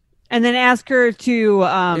 And then ask her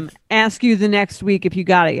to ask you the next week if you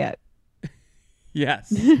got it yet.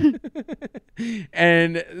 Yes.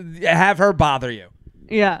 And have her bother you.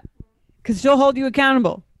 Yeah. Because she'll hold you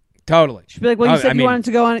accountable. Totally. She'll be like, well, you said you wanted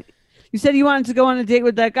to go on. You said you wanted to go on a date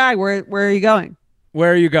with that guy. Where are you going?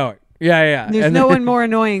 Where are you going? Yeah. There's no one more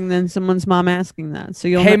annoying than someone's mom asking that. So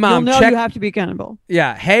you'll know you have to be accountable.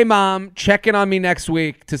 Yeah. Hey, mom, check in on me next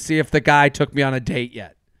week to see if the guy took me on a date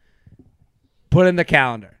yet. Put in the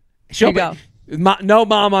calendar. No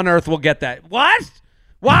mom on earth will get that. What?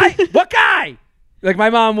 Why? What guy? Like,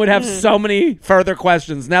 my mom would have so many further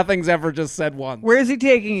questions. Nothing's ever just said once. Where is he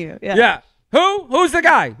taking you? Yeah. Who's the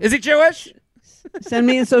guy? Is he Jewish? Send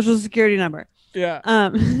me a social security number.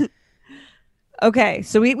 Yeah. Okay,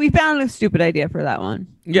 so we found a stupid idea for that one.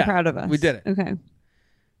 Yeah. I'm proud of us. We did it. Okay.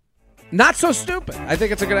 Not so stupid. I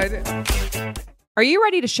think it's a good idea. Are you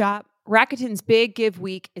ready to shop? Rakuten's Big Give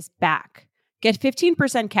Week is back. Get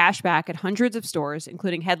 15% cash back at hundreds of stores,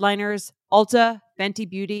 including Headliners, Ulta, Fenty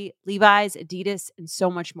Beauty, Levi's, Adidas, and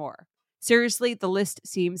so much more. Seriously, the list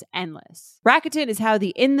seems endless. Rakuten is how the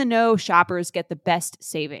in-the-know shoppers get the best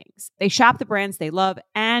savings. They shop the brands they love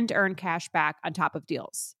and earn cash back on top of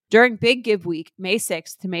deals. During Big Give Week, May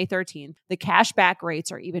 6th to May 13th, the cash back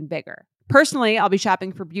rates are even bigger. Personally, I'll be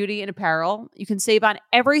shopping for beauty and apparel. You can save on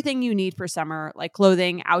everything you need for summer, like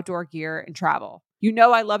clothing, outdoor gear, and travel. You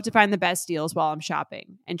know I love to find the best deals while I'm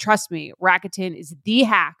shopping. And trust me, Rakuten is the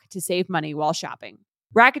hack to save money while shopping.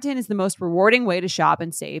 Rakuten is the most rewarding way to shop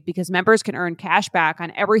and save because members can earn cash back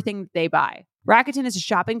on everything they buy. Rakuten is a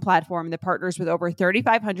shopping platform that partners with over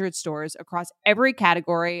 3,500 stores across every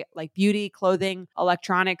category like beauty, clothing,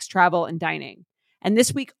 electronics, travel, and dining. And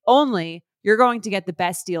this week only, you're going to get the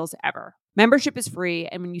best deals ever. Membership is free,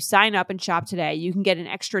 and when you sign up and shop today, you can get an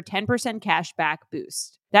extra 10% cash back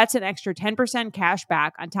boost. That's an extra 10% cash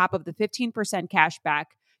back on top of the 15% cash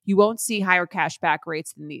back. You won't see higher cash back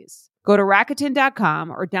rates than these. Go to Rakuten.com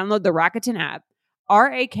or download the Rakuten app.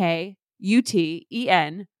 Rakuten.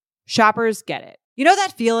 Shoppers get it. You know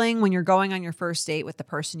that feeling when you're going on your first date with the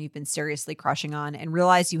person you've been seriously crushing on and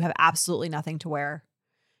realize you have absolutely nothing to wear?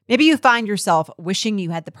 Maybe you find yourself wishing you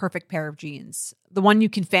had the perfect pair of jeans, the one you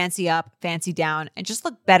can fancy up, fancy down, and just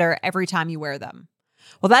look better every time you wear them.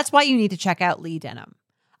 Well, that's why you need to check out Lee Denim.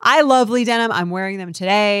 I love Lee Denim. I'm wearing them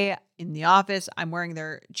today in the office. I'm wearing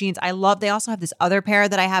their jeans. They also have this other pair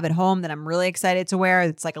that I have at home that I'm really excited to wear.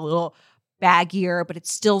 It's like a little baggier, but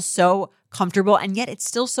it's still so comfortable, and yet it's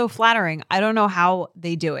still so flattering. I don't know how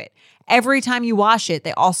they do it. Every time you wash it,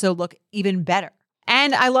 they also look even better.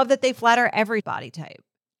 And I love that they flatter every body type.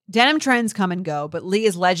 Denim trends come and go, but Lee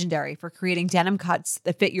is legendary for creating denim cuts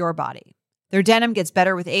that fit your body. Their denim gets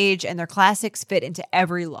better with age, and their classics fit into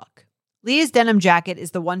every look. Lee's denim jacket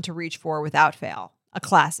is the one to reach for without fail, a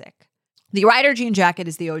classic. The Rider jean jacket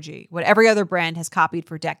is the OG, what every other brand has copied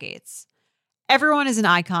for decades. Everyone is an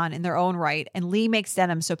icon in their own right, and Lee makes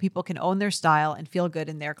denim so people can own their style and feel good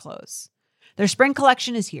in their clothes. Their spring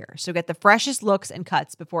collection is here, so get the freshest looks and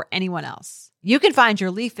cuts before anyone else. You can find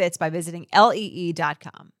your Lee fits by visiting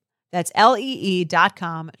lee.com. That's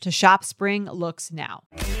lee.com to shop spring looks now.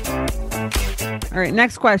 All right,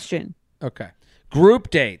 next question. Okay. Group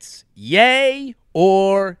dates, yay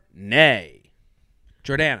or nay?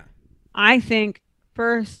 Jordana. I think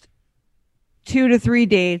first 2 to 3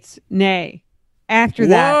 dates, nay. After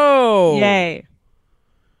that, yay.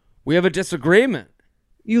 We have a disagreement.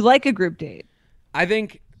 You like a group date? I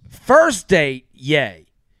think first date, yay.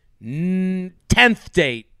 10th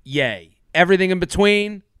date, yay. Everything in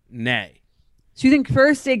between, nay. So you think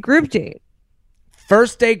first date, group date?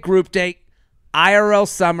 First date, group date, IRL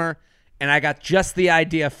summer, and I got just the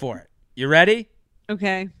idea for it. You ready?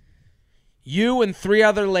 Okay. You and 3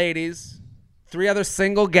 other ladies, 3 other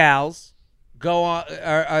single gals, go on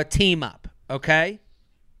a team up, okay?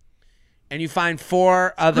 And you find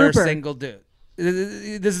 4 other Grouper. single dudes.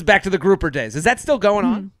 This is back to the grouper days. Is that still going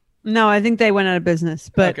on? No, I think they went out of business,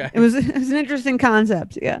 but Okay. it was an interesting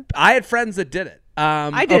concept. Yeah, I had friends that did it.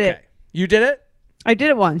 I did it. You did it? I did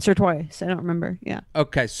it once or twice. I don't remember. Yeah.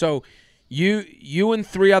 Okay, so you and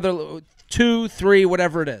 3 other 2, 3,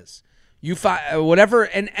 whatever it is. You find whatever,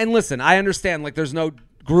 and listen, I understand like there's no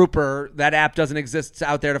grouper, that app doesn't exist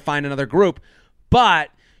out there to find another group, but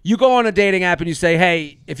you go on a dating app and you say,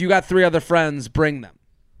 hey, if you got 3 other friends, bring them.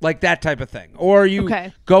 Like that type of thing. Or you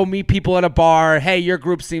go meet people at a bar. Hey, your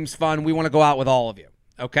group seems fun. We want to go out with all of you.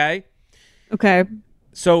 Okay? Okay.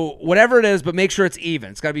 So whatever it is, but make sure it's even.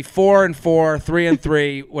 It's got to be 4 and 4, 3 and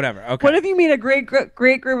 3, whatever. Okay. What if you meet a great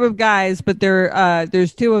group of guys, but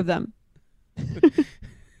there's 2 of them?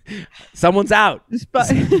 Someone's out. One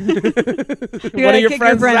One of your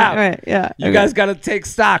friends is out. Right, yeah. You guys got to take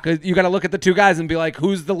stock. You got to look at the 2 guys and be like,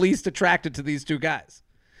 who's the least attracted to these 2 guys?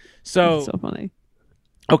 That's so funny.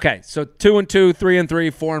 Okay, so 2 and 2, 3 and 3,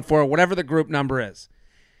 4 and 4, whatever the group number is.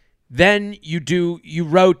 Then you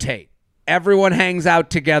rotate. Everyone hangs out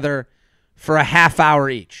together for a half hour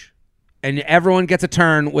each. And everyone gets a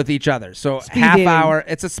turn with each other. So Speed half dating. hour,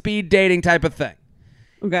 it's a speed dating type of thing.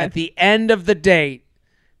 Okay. At the end of the date,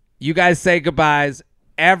 you guys say goodbyes.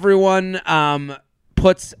 Everyone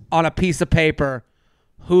puts on a piece of paper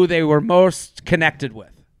who they were most connected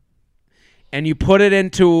with. And you put it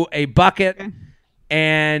into a bucket. Okay.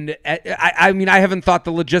 And I mean, I haven't thought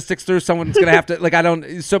the logistics through. Someone's going to have to, like, I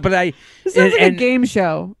don't, so, but I. This sounds like a game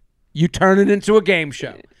show. You turn it into a game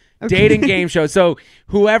show. Okay. Dating game show. So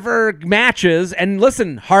whoever matches, and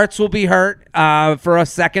listen, hearts will be hurt for a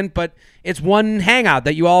second, but it's one hangout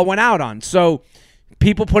that you all went out on. So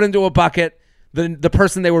people put into a bucket the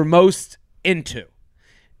person they were most into.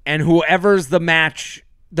 And whoever's the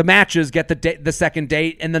matches get the second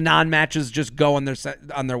date, and the non-matches just go on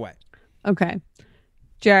their way. Okay.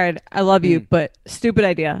 Jared, I love you, but stupid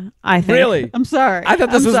idea, I think. Really? I'm sorry. I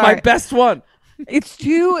thought this was my best one. It's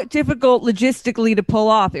too difficult logistically to pull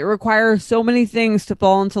off. It requires so many things to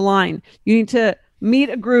fall into line. You need to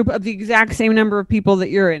meet a group of the exact same number of people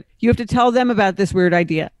that you're in. You have to tell them about this weird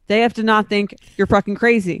idea. They have to not think you're fucking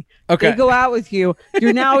crazy. Okay. They go out with you.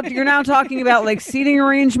 You're now talking about like seating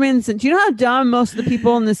arrangements. And do you know how dumb most of the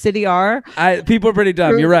people in the city are? People are pretty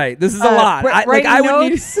dumb. You're right. This is a lot. I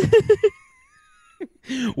would need.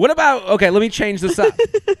 What about? Okay, let me change this up.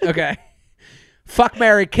 Okay, fuck,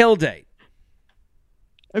 marry, kill date.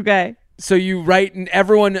 Okay. So you write and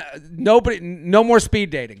everyone, no more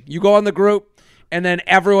speed dating. You go on the group. And then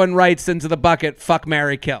everyone writes into the bucket, fuck,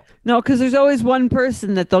 marry, kill. No, because there's always one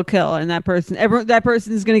person that they'll kill, and that person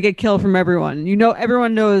is going to get killed from everyone.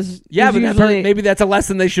 Everyone knows. Yeah, but maybe that's a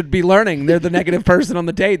lesson they should be learning. They're the negative person on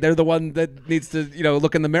the date. They're the one that needs to,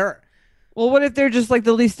 look in the mirror. Well, what if they're just like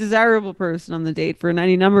the least desirable person on the date for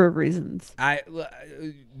any number of reasons?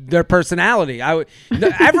 Their personality.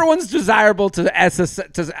 Everyone's desirable to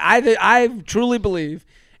I truly believe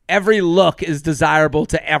every look is desirable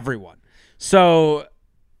to everyone. So,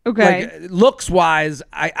 okay, looks wise,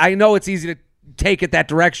 I know it's easy to take it that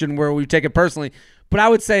direction where we take it personally, but I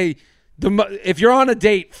would say if you're on a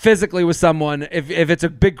date physically with someone, if it's a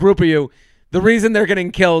big group of you, the reason they're getting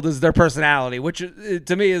killed is their personality, which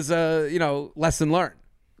to me is a lesson learned.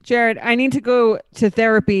 Jared, I need to go to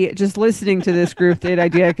therapy just listening to this group date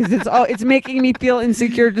idea because it's making me feel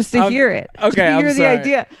insecure just to hear it. Okay, to hear the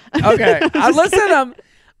idea. Okay, listen,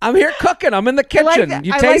 I'm here cooking. I'm in the kitchen.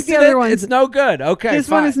 You tasted it. It's no good. Okay, this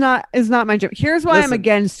fine. one is not my job. Here's why I'm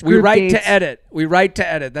against group dates. We write to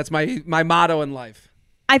edit. That's my motto in life.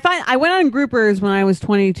 I went on groupers when I was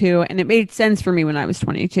 22, and it made sense for me when I was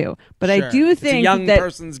 22. But sure. I do think it's a young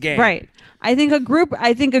person's game, right? I think a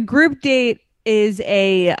group date is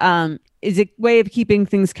a way of keeping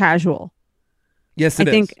things casual. Yes, I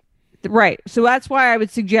think. Right. So that's why I would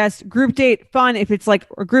suggest group date fun if it's like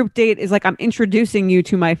a group date is like I'm introducing you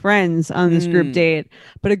to my friends on this group date.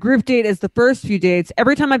 But a group date is the first few dates.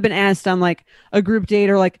 Every time I've been asked on like a group date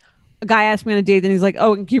or like a guy asked me on a date and he's like,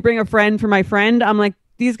 oh, can you bring a friend for my friend? I'm like,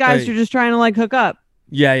 these guys are just trying to like hook up.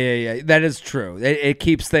 Yeah. That is true. It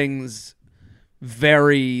keeps things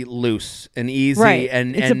very loose and easy. Right.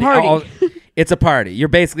 And it's a party. It's a party. You're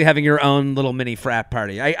basically having your own little mini frat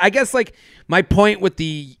party. I guess like my point with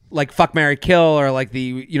the like fuck, marry, kill or like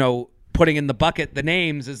the, putting in the bucket the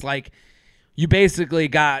names is like you basically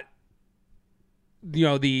got,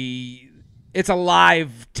 it's a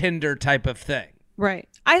live Tinder type of thing. Right.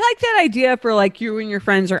 I like that idea for like you and your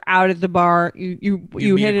friends are out at the bar. You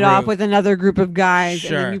hit it off with another group of guys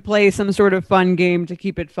sure. and then you play some sort of fun game to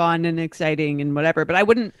keep it fun and exciting and whatever. But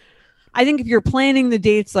I think if you're planning the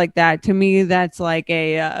dates like that, to me, that's like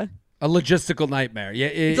a logistical nightmare. Yeah,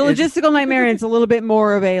 it's a logistical nightmare, and it's a little bit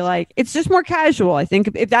more of a like. It's just more casual. I think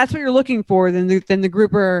if that's what you're looking for, then the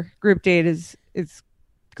group date is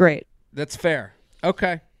great. That's fair.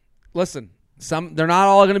 Okay, listen, they're not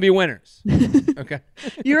all going to be winners. Okay,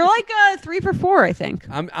 you're like 3 for 4, I think.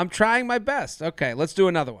 I'm trying my best. Okay, let's do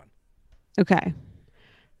another one. Okay,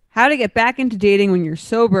 how to get back into dating when you're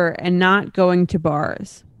sober and not going to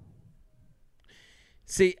bars.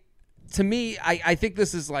 See, to me, I think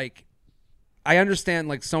this is like, I understand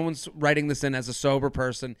like someone's writing this in as a sober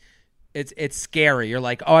person. It's scary. You're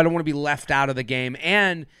like, oh, I don't want to be left out of the game.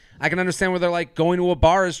 And I can understand where they're like going to a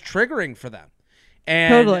bar is triggering for them.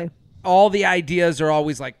 And totally. All the ideas are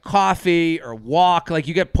always like coffee or walk. Like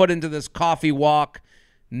you get put into this coffee walk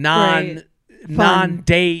non-date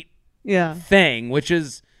thing,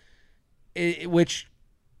 which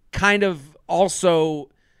kind of also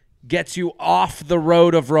gets you off the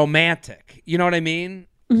road of romantic. You know what I mean?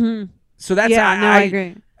 Mm-hmm. So that's I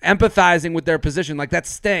agree. Empathizing with their position. Like that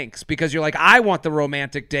stinks because you're like, I want the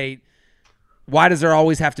romantic date. Why does there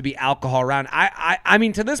always have to be alcohol around? I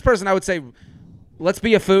mean, to this person, I would say, let's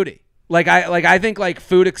be a foodie. I think like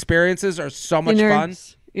food experiences are so much fun.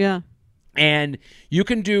 Yeah. And you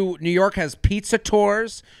can do, New York has pizza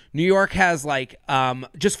tours. New York has like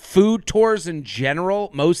just food tours in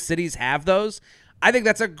general. Most cities have those. I think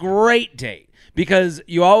that's a great date because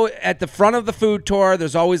you always, at the front of the food tour,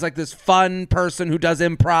 there's always like this fun person who does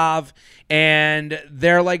improv and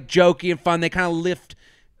they're like jokey and fun. They kind of lift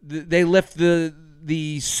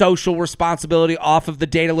the social responsibility off of the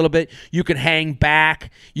date a little bit. You can hang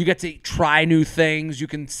back. You get to try new things. You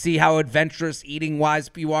can see how adventurous eating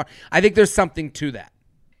wise you are. I think there's something to that.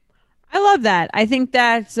 I love that. I think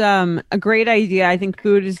that's a great idea. I think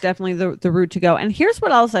food is definitely the route to go. And here's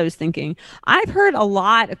what else I was thinking. I've heard a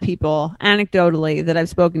lot of people, anecdotally, that I've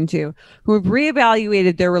spoken to who have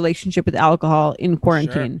reevaluated their relationship with alcohol in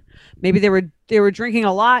quarantine. Sure. Maybe they were drinking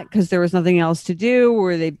a lot because there was nothing else to do,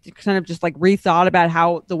 or they kind of just like rethought about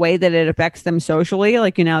how the way that it affects them socially,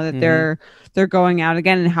 like that they're going out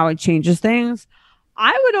again and how it changes things.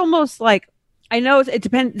 I would almost like, I know it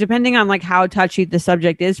depending on like how touchy the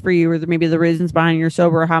subject is for you, or maybe the reasons behind you're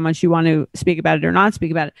sober, or how much you want to speak about it or not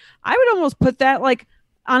speak about it. I would almost put that like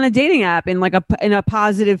on a dating app in like in a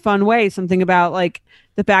positive, fun way, something about like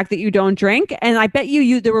the fact that you don't drink. And I bet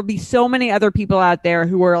there will be so many other people out there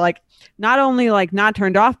who are like, not only like not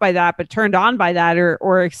turned off by that, but turned on by that,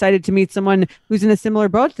 or excited to meet someone who's in a similar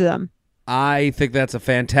boat to them. I think that's a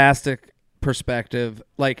fantastic perspective.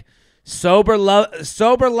 Like sober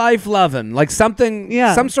life loving, like something,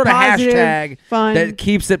 some sort positive, of hashtag fun, that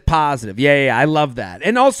keeps it positive. Yeah. I love that.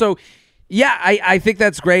 And also, I think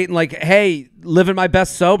that's great. And like, hey, living my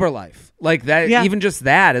best sober life, like that. Yeah. Even just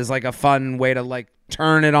that is like a fun way to like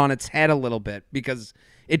turn it on its head a little bit, because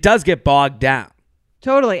it does get bogged down.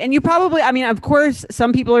 Totally. And you probably, I mean, of course,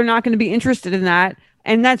 some people are not going to be interested in that,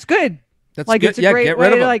 and that's good. That's like, good. It's a great way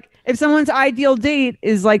to, like, if someone's ideal date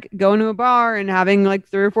is like going to a bar and having like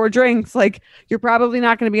 3 or 4 drinks, like you're probably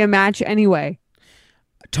not going to be a match anyway.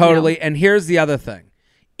 Totally. You know? And here's the other thing.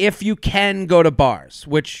 If you can go to bars,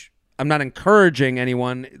 which I'm not encouraging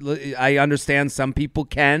anyone, I understand some people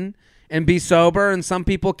can and be sober and some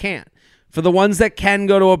people can't. For the ones that can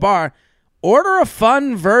go to a bar, order a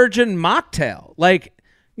fun virgin mocktail. Like,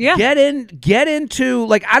 get into,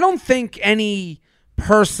 like, I don't think any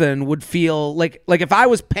person would feel like if I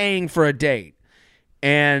was paying for a date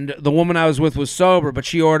and the woman I was with was sober, but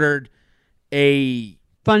she ordered a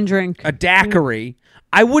fun drink, a daiquiri,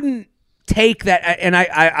 I wouldn't take that. And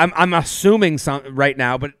I'm assuming some right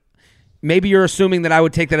now, but maybe you're assuming that I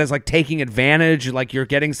would take that as like taking advantage, like you're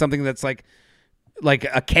getting something that's like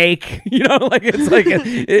a cake, you know, like it's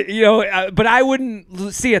like, but I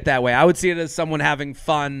wouldn't see it that way. I would see it as someone having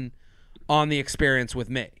fun on the experience with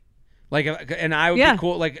me. Like, and I would be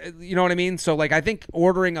cool. Like, you know what I mean? So like, I think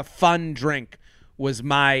ordering a fun drink was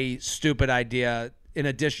my stupid idea in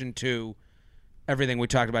addition to everything we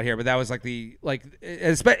talked about here. But that was like but I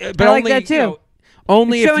like only, that too.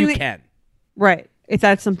 Only if you can. Right. If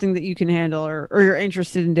that's something that you can handle or you're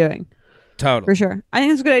interested in doing. Totally. For sure. I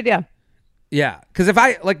think it's a good idea. Yeah, because if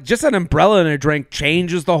I like just an umbrella and a drink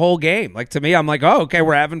changes the whole game. Like to me, I'm like, oh, okay,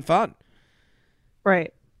 we're having fun.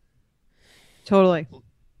 Right. Totally.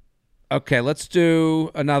 Okay, let's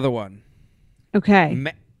do another one.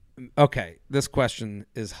 Okay. Okay, this question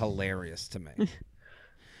is hilarious to me.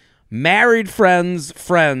 Married friends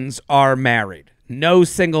are married. No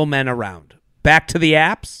single men around. Back to the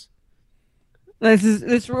apps?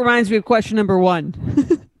 This reminds me of question number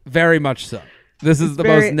 1. Very much so. This is the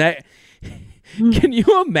most... Can you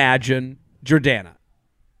imagine, Jordana?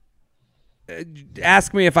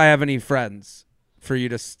 Ask me if I have any friends for you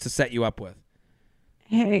to set you up with.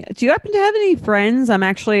 Hey, do you happen to have any friends?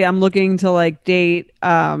 I'm looking to like date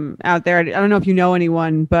out there. I don't know if you know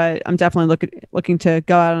anyone, but I'm definitely looking to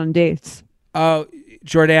go out on dates. Oh,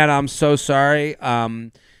 Jordana, I'm so sorry.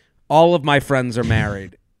 All of my friends are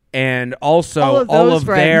married, and also all of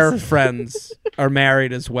their friends are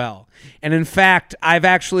married as well. And in fact, I've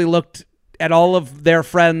actually looked at all of their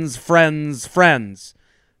friends.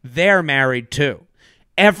 They're married too.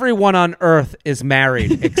 Everyone on earth is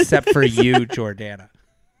married except for you, Jordana.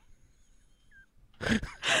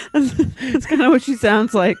 That's kind of what she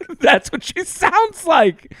sounds like. That's what she sounds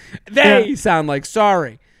like. They sound like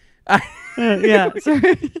sorry.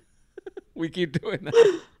 Sorry. We keep doing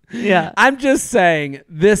that. Yeah. I'm just saying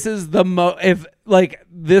this is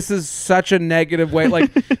this is such a negative way.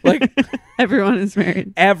 Like everyone is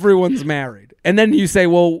married. Everyone's married. And then you say,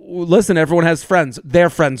 well, listen, everyone has friends.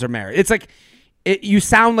 Their friends are married. It's like you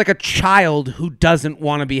sound like a child who doesn't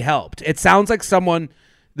want to be helped. It sounds like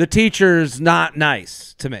the teacher's not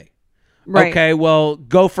nice to me. Right. Okay, well,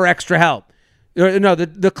 go for extra help. No,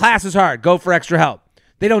 the class is hard. Go for extra help.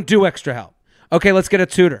 They don't do extra help. Okay, let's get a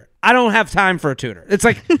tutor. I don't have time for a tutor. It's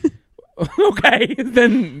like, okay,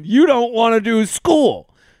 then you don't want to do school.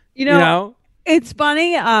 You know? It's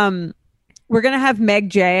funny. We're going to have Meg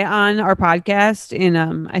J on our podcast in,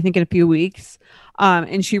 I think in a few weeks.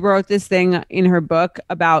 And she wrote this thing in her book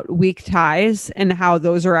about weak ties and how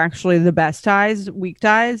those are actually the best ties, weak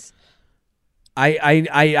ties.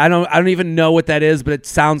 I don't even know what that is, but it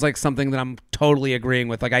sounds like something that I'm totally agreeing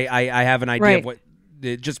with. Like I have an idea of what,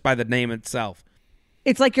 just by the name itself.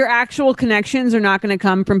 It's like your actual connections are not going to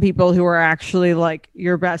come from people who are actually like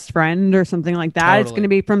your best friend or something like that. Totally. It's going to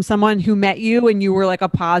be from someone who met you and you were like a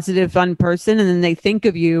positive, fun person. And then they think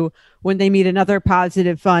of you when they meet another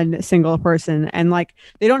positive, fun, single person. And like,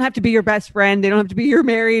 they don't have to be your best friend. They don't have to be your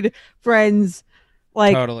married friends,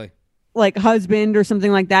 like, totally, like husband or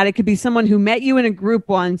something like that. It could be someone who met you in a group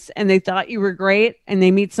once and they thought you were great, and they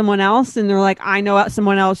meet someone else and they're like, I know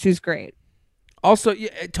someone else who's great. Also,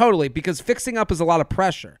 totally, because fixing up is a lot of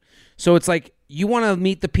pressure. So it's like you want to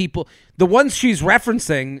meet the people. The ones she's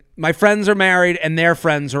referencing, my friends are married and their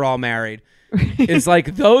friends are all married. It's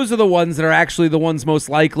like those are the ones that are actually the ones most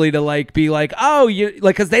likely to like be like, oh, you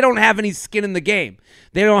like, because they don't have any skin in the game.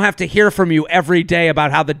 They don't have to hear from you every day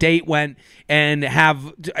about how the date went and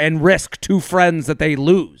risk 2 friends that they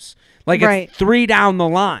lose. Like it's 3 down the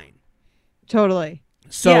line. Totally.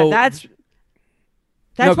 So yeah,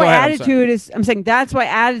 that's why attitude is. I'm saying that's why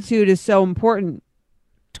attitude is so important.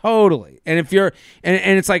 Totally. And if you're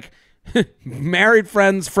and it's like married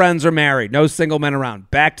friends are married. No single men around.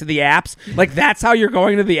 Back to the apps. Like that's how you're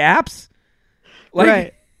going to the apps? Like,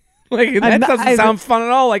 right. Like that doesn't sound fun at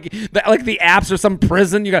all. Like the apps are some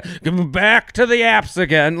prison. You got to go back to the apps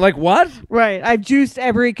again. Like what? Right. I've juiced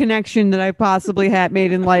every connection that I possibly had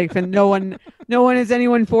made in life, and no one is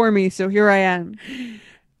anyone for me. So here I am.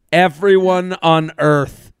 Everyone on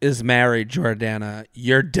earth is married, Jordana.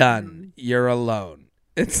 You're done. You're alone.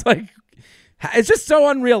 It's like, it's just so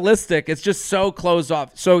unrealistic. It's just so closed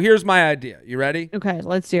off. So here's my idea. You ready? Okay,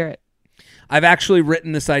 let's hear it. I've actually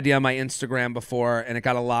written this idea on my Instagram before, and it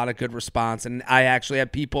got a lot of good response. And I actually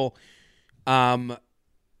had people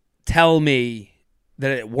tell me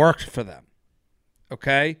that it worked for them.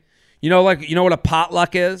 Okay? You know what a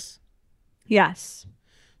potluck is? Yes.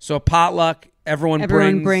 So a potluck, everyone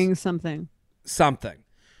brings something. Something.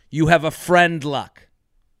 You have a friend luck.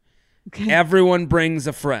 Okay. Everyone brings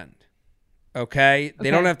a friend. Okay?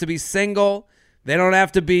 They don't have to be single. They don't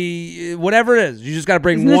have to be whatever it is. You just got to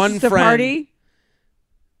bring one friend. A party?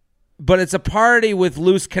 But it's a party with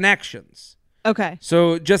loose connections. Okay.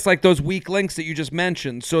 So just like those weak links that you just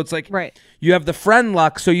mentioned. So it's like right. You have the friend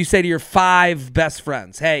luck. So you say to your 5 best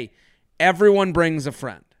friends, hey, everyone brings a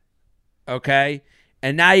friend. Okay?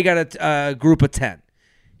 And now you got a group of 10.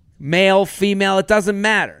 Male, female, it doesn't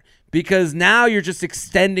matter. Because now you're just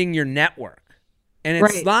extending your network. And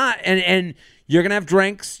it's not, and you're going to have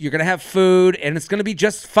drinks, you're going to have food, and it's going to be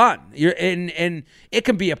just fun. And it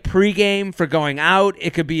can be a pregame for going out.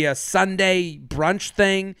 It could be a Sunday brunch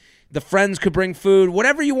thing. The friends could bring food,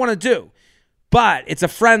 whatever you want to do. But it's a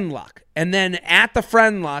friend luck. And then at the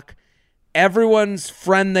friend luck, everyone's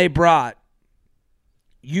friend they brought,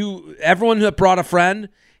 everyone who brought a friend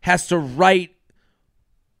has to write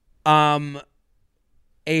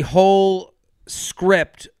a whole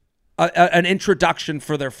script, an introduction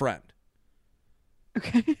for their friend.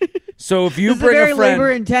 Okay. So if you this bring is a very a friend,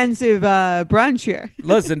 labor-intensive brunch here.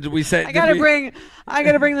 Listen, did we say I gotta bring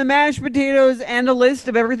the mashed potatoes and a list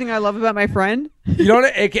of everything I love about my friend? You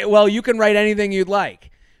don't. Well, you can write anything you'd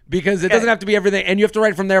like because it doesn't have to be everything, and you have to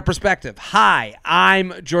write from their perspective. Hi,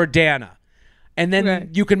 I'm Jordana. And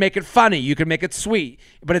then you can make it funny. You can make it sweet.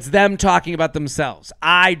 But it's them talking about themselves.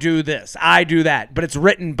 I do this. I do that. But it's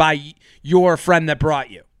written by your friend that brought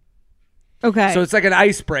you. Okay. So it's like an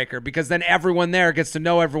icebreaker because then everyone there gets to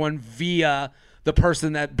know everyone via the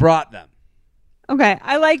person that brought them. Okay.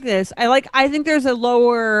 I like this. I think there's a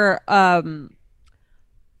lower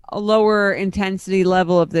intensity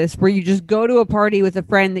level of this where you just go to a party with a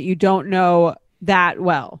friend that you don't know that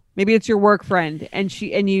well. Maybe it's your work friend and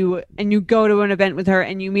you go to an event with her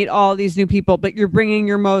and you meet all these new people, but you're bringing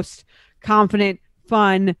your most confident,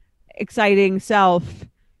 fun, exciting self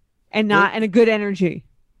and a good energy.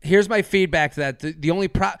 Here's my feedback to that. The only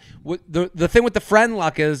the thing with the friend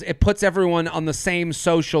luck is it puts everyone on the same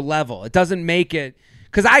social level. It doesn't make it,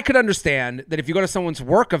 because I could understand that if you go to someone's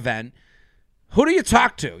work event, who do you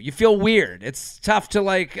talk to? You feel weird. It's tough to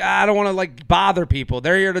I don't want to bother people.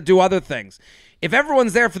 They're here to do other things. If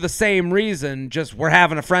everyone's there for the same reason, just we're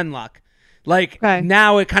having a friend luck,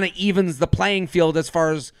 now it kind of evens the playing field as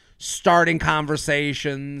far as starting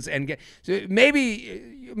conversations and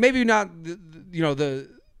maybe not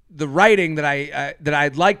the writing that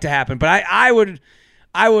I'd like to happen, but I would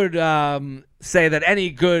say that any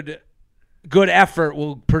good effort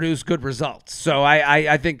will produce good results. So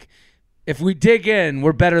I think if we dig in,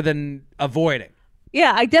 we're better than avoiding.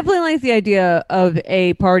 Yeah, I definitely like the idea of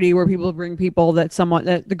a party where people bring people that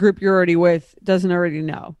the group you're already with doesn't already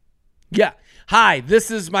know. Yeah. Hi, this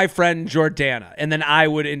is my friend Jordana, and then I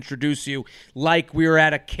would introduce you like we were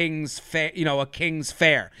at a King's Fair,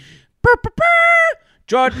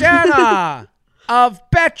 Jordana of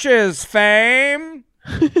Betches fame.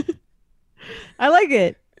 I like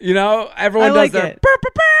it. Everyone does that.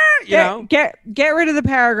 Get rid of the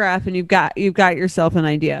paragraph, and you've got yourself an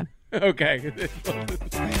idea. Okay.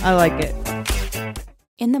 I like it.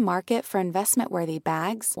 In the market for investment-worthy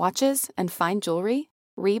bags, watches, and fine jewelry,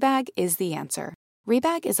 Rebag is the answer.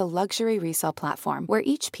 Rebag is a luxury resale platform where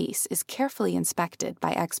each piece is carefully inspected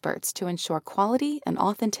by experts to ensure quality and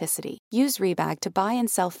authenticity. Use Rebag to buy and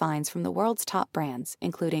sell finds from the world's top brands,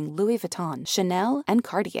 including Louis Vuitton, Chanel, and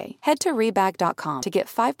Cartier. Head to Rebag.com to get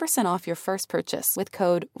 5% off your first purchase with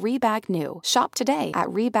code REBAGNEW. Shop today at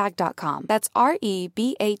Rebag.com. That's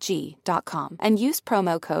REBAG.com. And use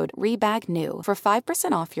promo code REBAGNEW for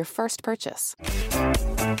 5% off your first purchase.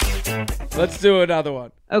 Let's do another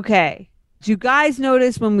one. Okay. Do you guys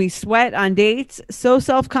notice when we sweat on dates? So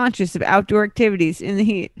self-conscious of outdoor activities in the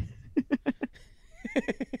heat.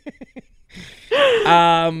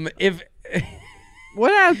 If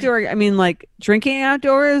What outdoor? I mean, like drinking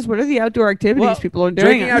outdoors. What are the outdoor activities people are doing?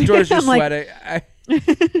 Drinking outdoors, just sweating.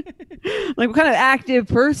 Like, what kind of active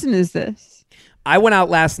person is this? I went out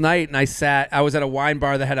last night and I was at a wine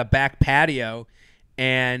bar that had a back patio,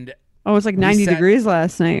 and oh, it's like 90 degrees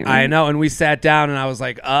last night. Right? I know, and we sat down and I was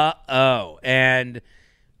like, and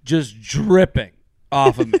just dripping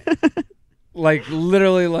off of me. Like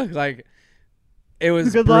literally looked like it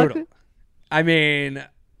was Good brutal. luck. I mean,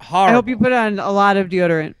 horrible. I hope you put on a lot of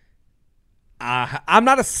deodorant. I'm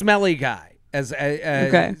not a smelly guy.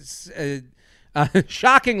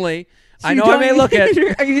 Shockingly, So I know I may look at.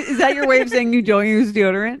 Is that your way of saying you don't use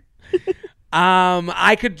deodorant?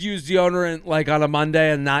 I could use deodorant like on a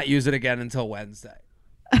Monday and not use it again until Wednesday.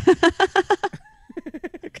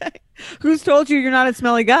 Okay. Who's told you you're not a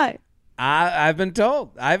smelly guy? I've been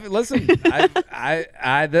told. I'm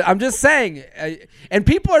just saying, and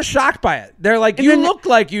people are shocked by it. They're like, "You look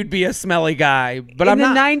like you'd be a smelly guy," but I'm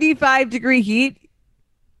not. 95-degree heat.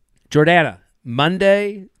 Jordana,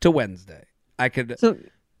 Monday to Wednesday, I could. So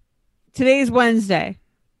today's Wednesday.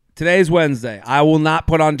 Today's Wednesday. I will not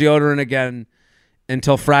put on deodorant again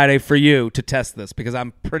until Friday for you to test this because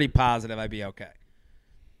I'm pretty positive I'd be okay.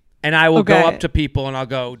 And I will go up to people and I'll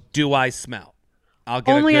go, "Do I smell?" I'll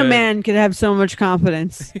get Only a man could have so much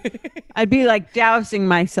confidence. I'd be like dousing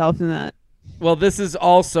myself in that. Well, this is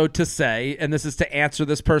also to say, and this is to answer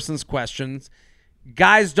this person's questions,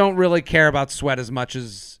 guys don't really care about sweat as much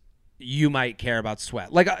as you might care about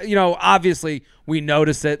sweat. Like, obviously we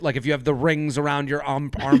notice it. Like if you have the rings around your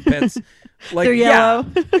armpits, like they're yellow.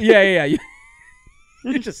 Yeah.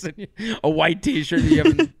 You're just in a white T-shirt you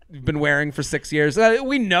haven't been wearing for 6 years.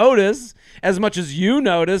 We notice as much as you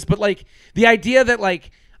notice, but like the idea that like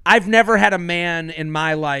I've never had a man in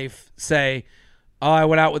my life say, "Oh, I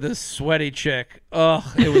went out with this sweaty chick. Ugh,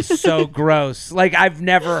 it was so gross." Like I've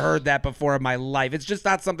never heard that before in my life. It's just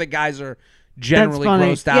not something guys are generally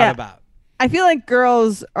grossed out about. I feel like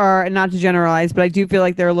girls are, not to generalize, but I do feel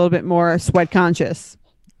like they're a little bit more sweat conscious.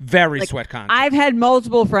 Very sweat conscious. I've had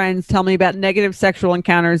multiple friends tell me about negative sexual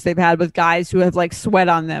encounters they've had with guys who have like sweat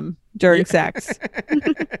on them during sex.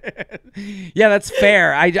 Yeah, that's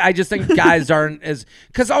fair. I just think guys aren't as,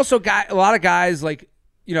 because also a lot of guys like,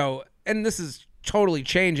 and this is totally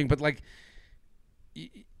changing, but like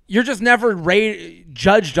you're just never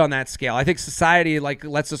judged on that scale. I think society like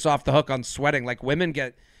lets us off the hook on sweating. Like women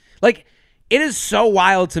get, like it is so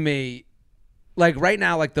wild to me. Like right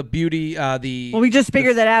now, like the beauty, well, we just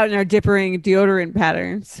figured that out in our differing deodorant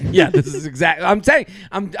patterns. Yeah, this is exactly. I'm saying,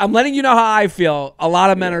 I'm letting you know how I feel. A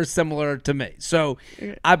lot of men are similar to me. So,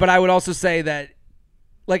 but I would also say that,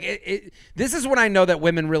 like, this is when I know that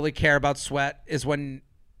women really care about sweat. Is when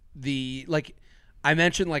I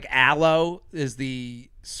mentioned like Aloe is the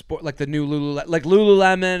sport, like the new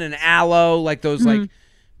Lululemon and Aloe, like those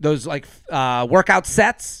workout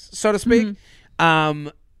sets, so to speak.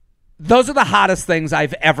 Those are the hottest things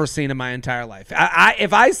I've ever seen in my entire life.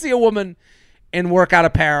 If I see a woman in workout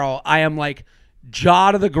apparel, I am like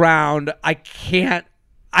jaw to the ground. It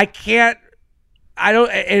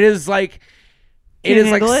is like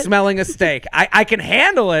smelling a steak. I can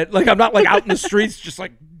handle it. Like I'm not like out in the streets just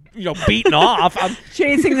like, beating off. I'm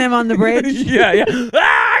chasing them on the bridge. Yeah.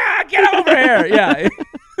 Get over here. Yeah.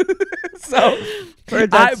 So,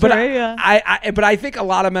 but I think a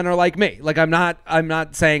lot of men are like me. Like I'm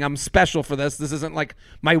not saying I'm special for this. This isn't like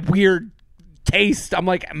my weird taste. I'm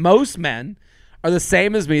like most men are the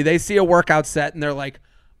same as me. They see a workout set and they're like,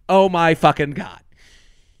 "Oh my fucking God."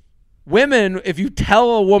 Women, if you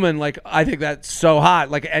tell a woman like, "I think that's so hot,"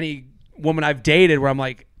 like any woman I've dated where I'm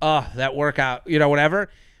like, "Oh, that workout," whatever.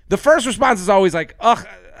 The first response is always like, "Oh,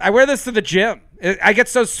 I wear this to the gym. I get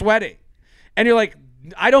so sweaty." And you're like,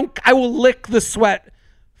 I will lick the sweat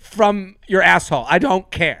from your asshole. I don't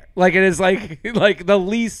care. Like it is like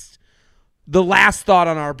the last thought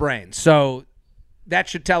on our brain. So that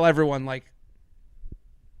should tell everyone like,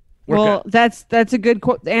 we're good. That's a good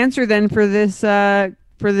answer then for this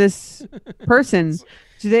person.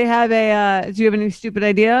 Do they have do you have any stupid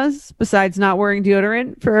ideas besides not wearing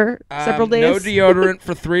deodorant for several days? No deodorant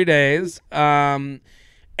for 3 days.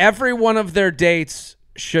 Every one of their dates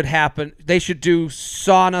should happen. They should do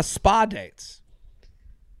sauna spa dates.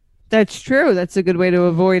 That's true. That's a good way to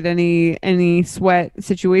avoid any sweat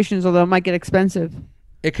situations, although it might get expensive.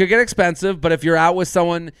 It could get expensive, but if you're out with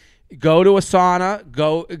someone, go to a sauna,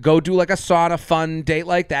 go do like a sauna fun date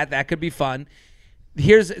like that. That could be fun.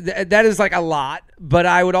 That is like a lot, but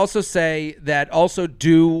I would also say that also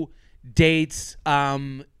do dates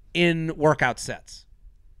in workout sets.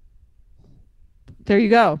 There you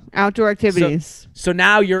go. Outdoor activities. So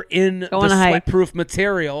now you're in Go on the a hike. sweat-proof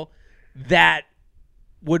material that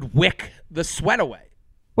would wick the sweat away.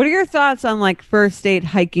 What are your thoughts on like first date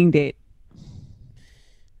hiking date?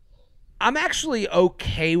 I'm actually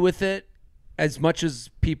okay with it, as much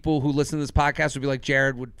as people who listen to this podcast would be like,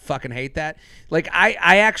 Jared would fucking hate that. Like,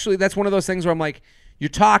 I actually, that's one of those things where I'm like, you're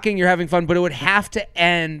talking, you're having fun, but it would have to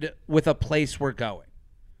end with a place we're going.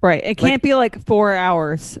 Right. It can't be like 4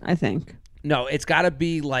 hours, I think. No, it's got to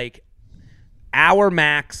be like hour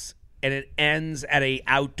max, and it ends at a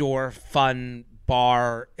outdoor fun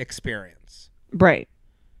bar experience. Right.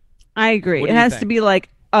 I agree. What It do you has think? to be like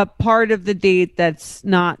a part of the date that's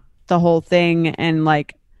not the whole thing, and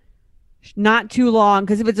like not too long,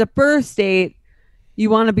 because if it's a first date, you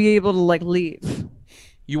want to be able to like leave.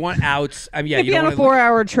 You want outs. I mean, yeah, Maybe you don't on a wanna,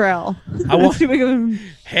 4-hour trail. I want- Too big of a-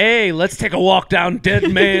 hey, let's take a walk down Dead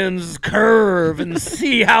Man's Curve and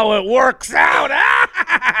see how it works out.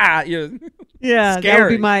 Yeah, that would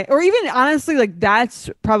Scary. be my, or even honestly, like that's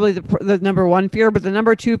probably the number one fear. But the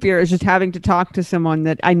number two fear is just having to talk to someone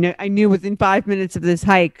that I knew within 5 minutes of this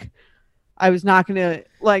hike, I was not going to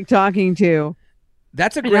like talking to.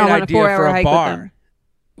 That's a And great now I'm on a idea 4-hour for a hike with bar. them.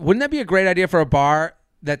 Wouldn't that be a great idea for a bar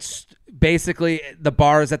that's basically the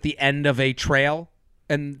bar is at the end of a trail?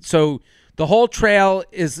 And so the whole trail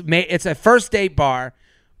is it's a first date bar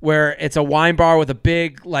where it's a wine bar with a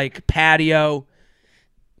big like patio.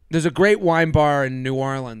 There's a great wine bar in New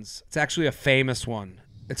Orleans. It's actually a famous one.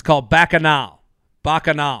 It's called Bacchanal.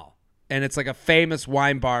 And it's like a famous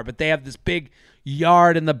wine bar, but they have this big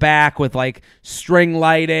yard in the back with like string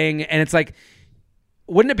lighting, and it's like,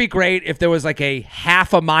 wouldn't it be great if there was like a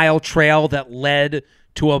half a mile trail that led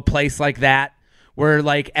to a place like that, where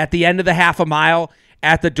like at the end of the half a mile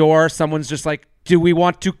at the door, someone's just like, do we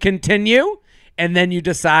want to continue? And then you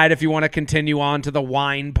decide if you want to continue on to the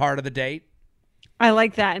wine part of the date. I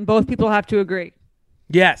like that, and both people have to agree.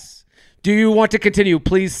 Yes. Do you want to continue?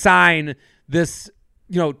 Please sign this,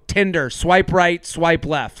 Tinder, swipe right, swipe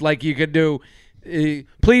left. Like you could do,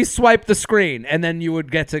 please swipe the screen, and then you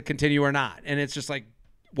would get to continue or not. And it's just like,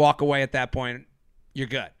 walk away at that point. You're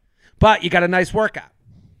good. But you got a nice workout.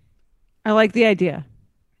 I like the idea.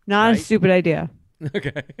 Not Right? a stupid idea.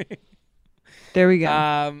 Okay. There we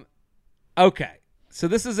go. Okay. So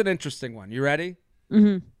this is an interesting one. You ready?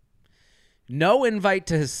 Mm-hmm. No invite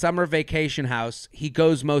to his summer vacation house. He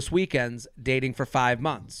goes most weekends, dating for 5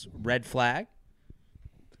 months. Red flag?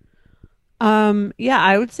 Yeah,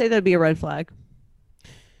 I would say that'd be a red flag.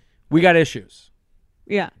 We got issues.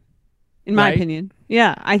 Yeah. In my Right? opinion.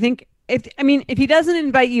 Yeah. I think if he doesn't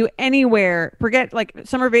invite you anywhere, forget like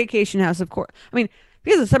summer vacation house, of course. I mean, if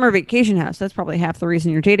he has a summer vacation house, that's probably half the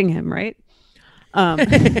reason you're dating him, right?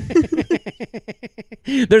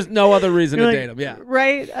 There's no other reason to You're date him. Yeah.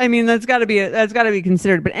 Right? I mean, that's got to be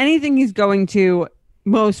considered. But anything he's going to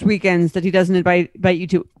most weekends that he doesn't invite you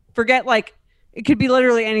to, forget, like it could be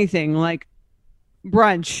literally anything, like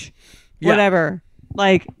brunch, Yeah. whatever.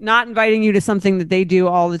 Like not inviting you to something that they do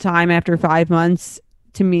all the time after 5 months,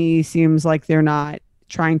 to me seems like they're not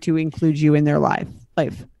trying to include you in their life.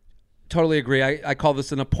 Totally agree. I call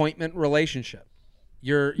this an appointment relationship.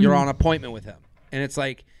 You're on appointment with him. And it's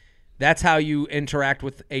like, that's how you interact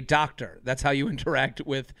with a doctor. That's how you interact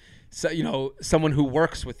with, someone who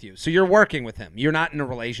works with you. So you're working with him. You're not in a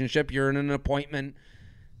relationship. You're in an appointment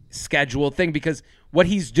scheduled thing, because what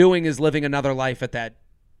he's doing is living another life at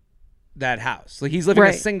that house. Like he's living a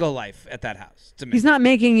Right. single life at that house. To me.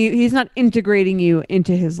 He's not integrating you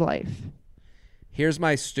into his life. Here's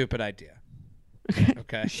my stupid idea.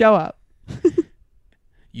 Okay. Show up.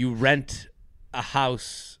 You rent a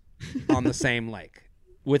house on the same lake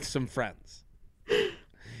with some friends.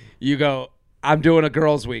 You go, I'm doing a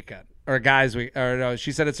girls' weekend or a guys' week. Or no,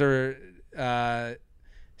 she said it's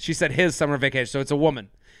she said his summer vacation. So it's a woman.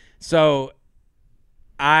 So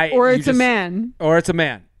Or it's a man. Or it's a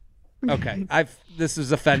man. Okay. This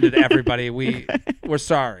has offended everybody. We're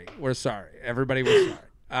sorry. We're sorry. Everybody, we're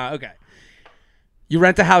sorry. Okay. You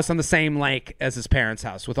rent a house on the same lake as his parents'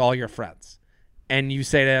 house with all your friends. And you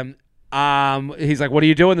say to him, He's like, what are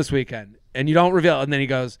you doing this weekend? And you don't reveal. And then you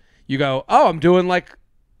go, oh, I'm doing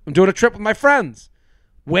a trip with my friends.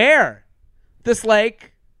 Where? This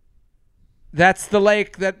lake. That's the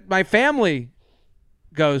lake that my family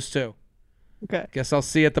goes to. Okay. Guess I'll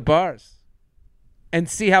see you at the bars. And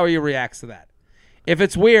see how he reacts to that. If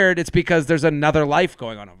it's weird, it's because there's another life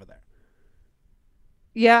going on over there.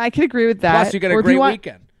 Yeah, I can agree with that. Plus, you get a great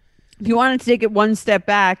weekend. If you wanted to take it one step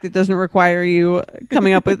back, that doesn't require you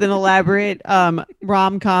coming up with an elaborate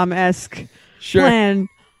rom-com-esque plan.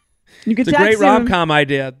 You could it's a great rom-com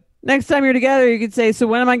idea. Next time you're together, you could say, so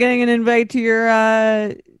when am I getting an invite to your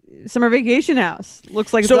summer vacation house?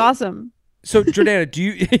 Looks like it's awesome. So, Jordana,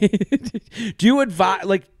 do you advise,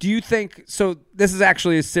 do you think, so this is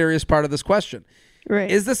actually a serious part of this question. Right.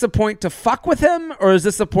 Is this a point to fuck with him, or is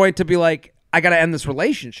this a point to be like, I got to end this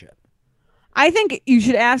relationship? I think you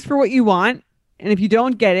should ask for what you want, and if you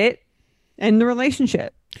don't get it, end the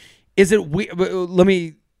relationship. Is it let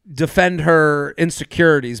me defend her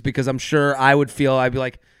insecurities, because I'm sure I'd be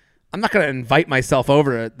like, I'm not going to invite myself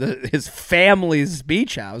over to his family's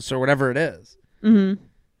beach house or whatever it is. Mm-hmm.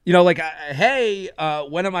 You know, hey,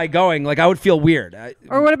 when am I going? I would feel weird.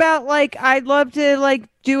 Or what about I'd love to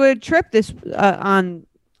do a trip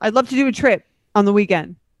I'd love to do a trip on the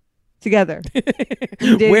weekend together.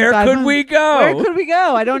 Where could we go? Where could we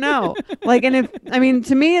go? I don't know.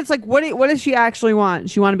 To me, it's what does she actually want?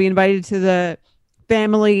 Does she want to be invited to the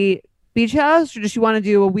family beach house, or does she want to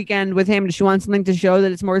do a weekend with him? Does she want something to show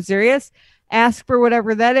that it's more serious? Ask for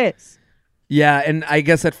whatever that is. Yeah, and I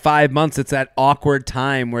guess at 5 months, it's that awkward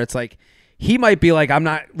time where it's he might be I'm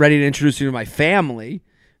not ready to introduce you to my family,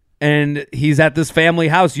 and he's at this family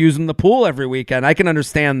house using the pool every weekend. I can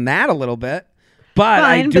understand that a little bit, but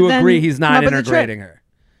I do agree he's not integrating her.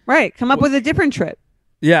 Right, come up with a different trip.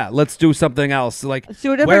 Yeah, let's do something else.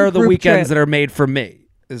 Where are the weekends that are made for me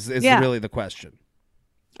is really the question.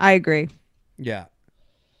 I agree. Yeah.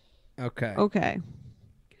 Okay.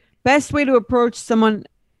 Best way to approach someone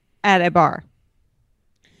at a bar?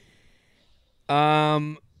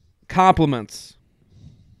 Compliments.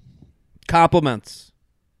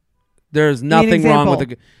 There's nothing wrong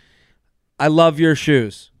with I love your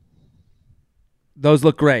shoes. Those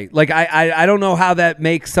look great. I don't know how that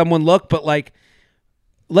makes someone look, but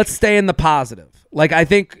let's stay in the positive. I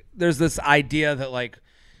think there's this idea that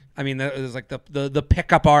there's the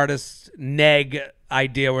pickup artist neg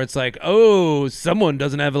idea where it's oh, someone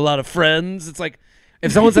doesn't have a lot of friends. It's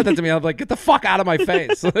if someone said that to me, I'm get the fuck out of my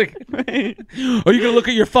face. Right. Are you going to look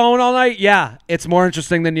at your phone all night? Yeah, it's more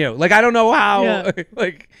interesting than you. I don't know how,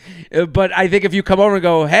 but I think if you come over and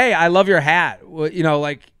go, hey, I love your hat,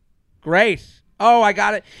 great. Oh, I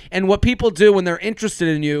got it. And what people do when they're interested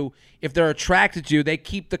in you, if they're attracted to you, they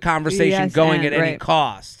keep the conversation going at any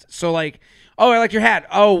cost. So oh, I like your hat.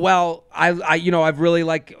 Oh, well, I've really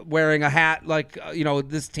wearing a hat.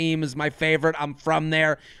 This team is my favorite. I'm from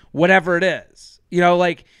there. Whatever it is.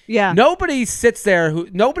 Nobody sits there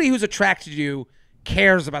nobody who's attracted to you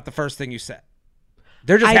cares about the first thing you said.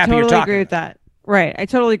 They're just happy you're talking. I totally agree with that. Right. I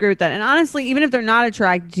totally agree with that. And honestly, even if they're not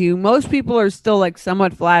attracted to you, most people are still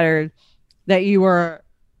somewhat flattered that you are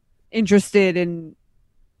interested in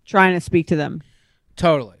trying to speak to them.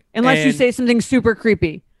 Totally. Unless you say something super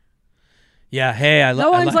creepy. Yeah. Hey, I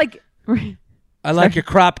like your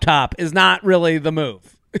crop top is not really the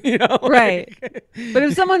move. Right. But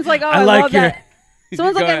if someone's oh, I love that.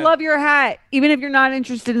 Someone's I love your hat. Even if you're not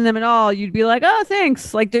interested in them at all, you'd be oh, thanks.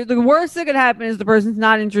 The worst that could happen is the person's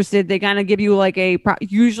not interested. They kind of give you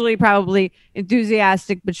usually probably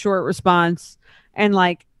enthusiastic but short response. And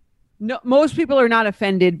no, most people are not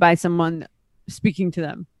offended by someone speaking to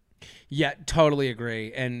them. Yeah, totally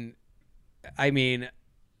agree. And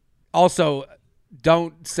also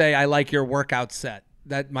don't say I like your workout set.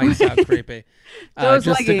 That might sound creepy. Just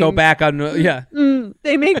leggings. To go back on,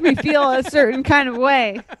 they make me feel a certain kind of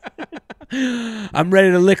way. I'm ready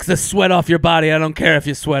to lick the sweat off your body. I don't care if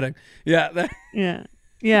you're sweating. Yeah.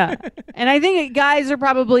 Yeah. And I think guys are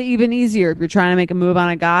probably even easier if you're trying to make a move on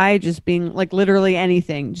a guy, just being literally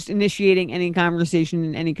anything, just initiating any conversation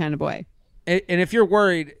in any kind of way. And if you're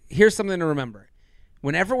worried, here's something to remember.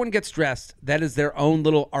 When everyone gets dressed, that is their own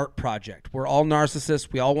little art project. We're all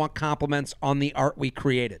narcissists. We all want compliments on the art we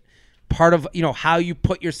created. Part of how you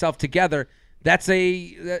put yourself together, that's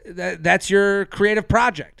your creative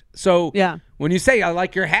project. So when you say I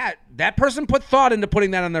like your hat, that person put thought into putting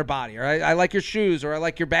that on their body. Or I like your shoes, or I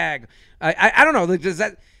like your bag. I don't know. Does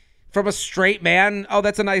that from a straight man? Oh,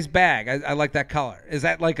 that's a nice bag. I like that color. Is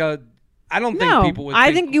that I don't think people would.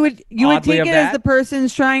 I think you would take it as the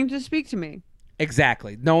person's trying to speak to me.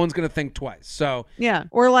 Exactly. No one's going to think twice. So yeah.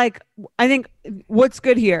 Or I think what's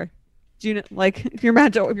good here. Do you know, like if you're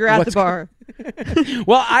at the bar?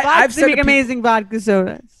 Well, I've said make amazing vodka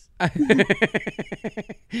sodas.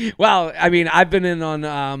 Well, I mean, I've been in on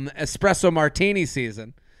espresso martini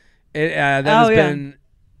season. That has been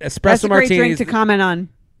espresso martini. That's a great drink to comment on.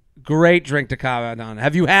 Great drink to comment on.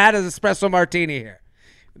 Have you had an espresso martini here?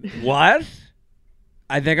 What?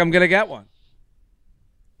 I think I'm gonna get one.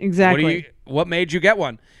 Exactly. What made you get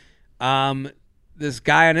one? This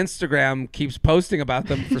guy on Instagram keeps posting about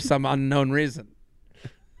them for some unknown reason.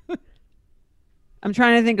 I'm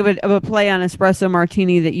trying to think of a play on espresso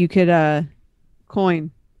martini that you could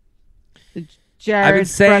coin. The Jared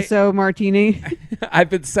espresso martini.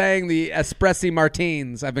 I've been saying the espressi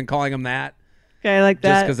martines. I've been calling them that. Okay, I like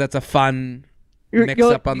that. Just because that's a fun mix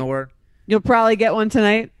up on the word. You'll probably get one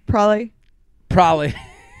tonight. Probably.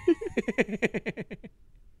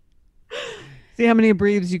 See how many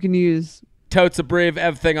abbreves you can use. Totes abbrev,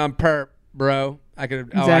 everything on perp, bro. I could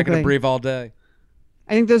abbrev all day.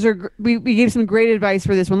 I think those are we gave some great advice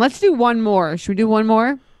for this one. Let's do one more. Should we do one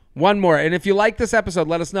more? One more. And if you like this episode,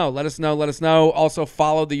 let us know. Let us know. Also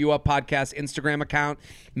follow the U Up Podcast Instagram account.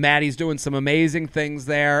 Maddie's doing some amazing things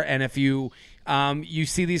there. And if you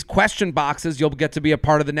see these question boxes, you'll get to be a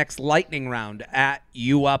part of the next lightning round at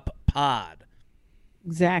U Up Pod.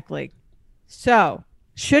 Exactly. So,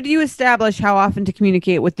 should you establish how often to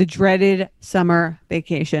communicate with the dreaded summer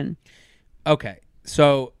vacation? Okay.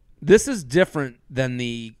 So this is different than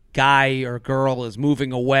the guy or girl is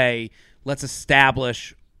moving away. Let's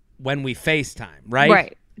establish when we FaceTime, right?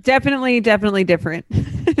 Right. Definitely different.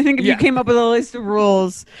 I think if you came up with a list of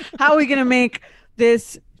rules, how are we going to make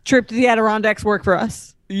this trip to the Adirondacks work for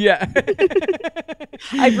us? Yeah.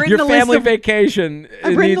 I've written your family vacation.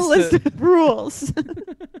 I've written a list of rules.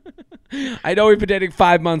 I know we've been dating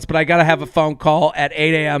 5 months, but I got to have a phone call at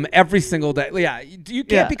 8 a.m. every single day. Yeah, you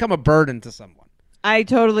can't become a burden to someone. I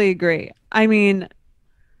totally agree. I mean,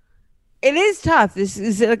 it is tough. This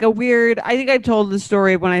is like a weird... I think I've told the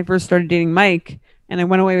story of when I first started dating Mike, and I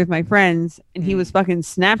went away with my friends, and he was fucking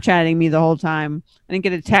Snapchatting me the whole time. I didn't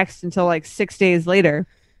get a text until like 6 days later.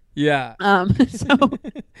 Yeah. So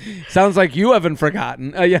sounds like you haven't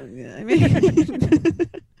forgotten. Yeah. I mean,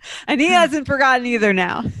 and he hasn't forgotten either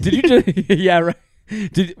now. Did you just? Yeah.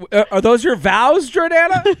 Right. Are those your vows,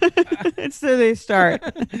 Jordana? It's so they start.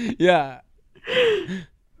 Yeah.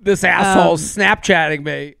 This asshole's Snapchatting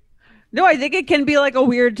me. No, I think it can be like a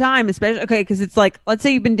weird time, especially because it's like, let's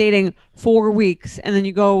say you've been dating 4 weeks and then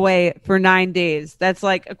you go away for 9 days. That's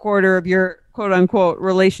like a quarter of your quote unquote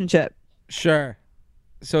relationship. Sure.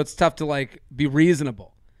 So it's tough to like be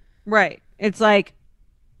reasonable. Right. It's like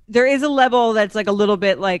there is a level that's like a little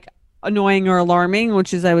bit like annoying or alarming,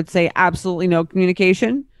 which is, I would say, absolutely no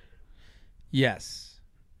communication. Yes.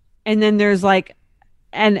 And then there's like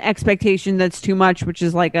an expectation that's too much, which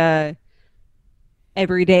is like a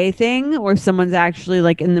everyday thing, or if someone's actually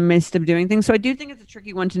like in the midst of doing things. So I do think it's a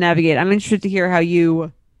tricky one to navigate. I'm interested to hear how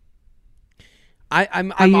you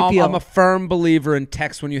I'm a firm believer in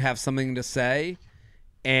text when you have something to say,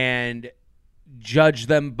 and judge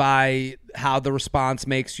them by how the response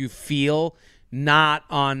makes you feel, not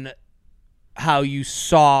on how you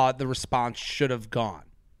saw the response should have gone.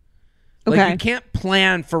 Okay. Like, you can't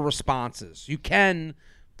plan for responses. You can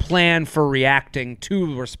plan for reacting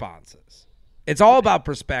to responses. It's all about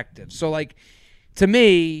perspective. So, like, to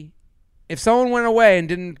me, if someone went away and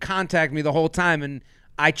didn't contact me the whole time and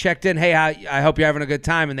I checked in, hey, I hope you're having a good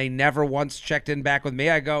time, and they never once checked in back with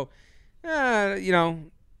me, I go,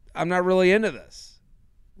 I'm not really into this.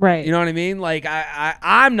 Right. You know what I mean? Like,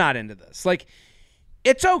 I'm not into this. Like,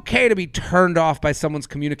 it's okay to be turned off by someone's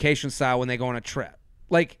communication style when they go on a trip.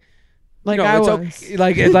 Like I was. Okay,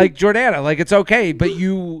 like Jordana, like, it's okay, but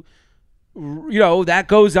that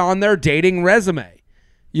goes on their dating resume.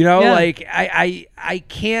 Like, I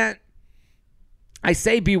can't. I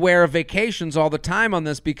say beware of vacations all the time on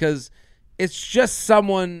this because it's just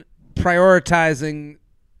someone prioritizing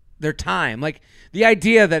their time. Like, the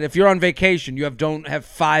idea that if you're on vacation, you don't have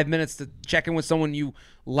 5 minutes to check in with someone you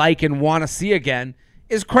like and want to see again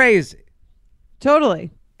is crazy.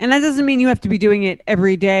 Totally. And that doesn't mean you have to be doing it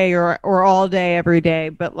every day or all day every day,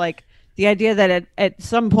 but like the idea that at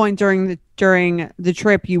some point during the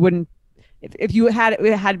trip you wouldn't, if you had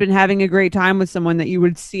been having a great time with someone, that you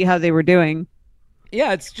would see how they were doing.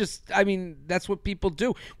 Yeah, it's just, I mean, that's what people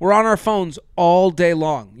do. We're on our phones all day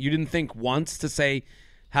long. You didn't think once to say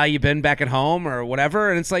how you been back at home or whatever,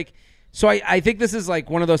 and it's like, so I think this is like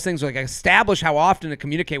one of those things where, like, establish how often to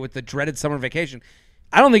communicate with the dreaded summer vacation.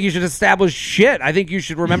 I don't think you should establish shit. I think you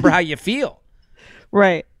should remember how you feel.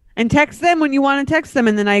 Right. And text them when you want to text them.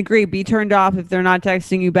 And then I agree, be turned off if they're not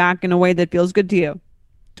texting you back in a way that feels good to you.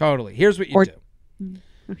 Totally. Here's what you do.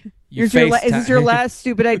 You is this your last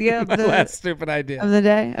stupid idea of the last stupid idea of the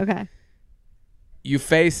day? Okay. You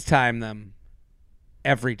FaceTime them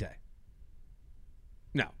every day.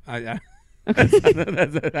 No, well,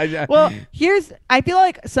 I feel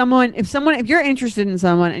like if you're interested in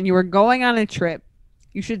someone and you were going on a trip,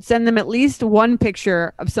 you should send them at least one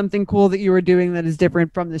picture of something cool that you were doing that is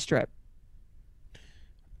different from this trip.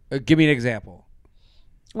 Give me an example.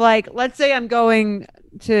 Like, let's say I'm going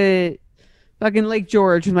to fucking Lake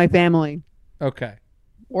George with my family. Okay.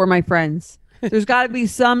 Or my friends. There's got to be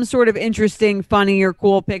some sort of interesting, funny, or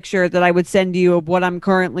cool picture that I would send you of what I'm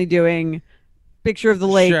currently doing. Picture of the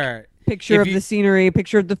lake, sure. Picture of the scenery,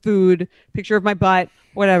 picture of the food, picture of my butt,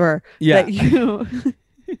 whatever. Yeah. Do you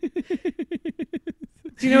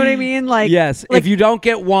know what I mean? Like, yes. If you don't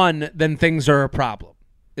get one, then things are a problem,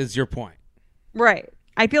 is your point. Right.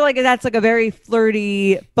 I feel like that's like a very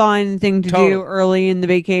flirty, fun thing to do early in the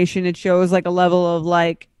vacation. It shows like a level of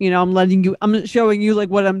like, I'm showing you like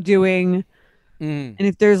what I'm doing. And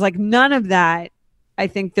if there's like none of that, I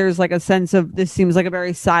think there's like a sense of this seems like a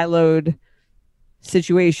very siloed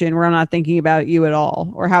situation where I'm not thinking about you at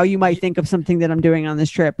all or how you might think of something that I'm doing on this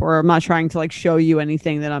trip, or I'm not trying to like show you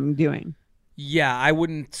anything that I'm doing. Yeah, I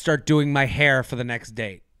wouldn't start doing my hair for the next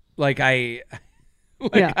date. I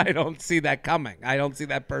don't see that coming. I don't see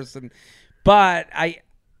that person. But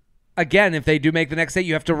again, if they do make the next date,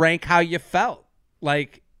 you have to rank how you felt.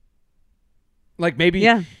 Like maybe,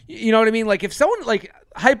 you know what I mean? Like if someone, like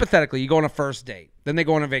hypothetically, you go on a first date, then they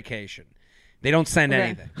go on a vacation. They don't send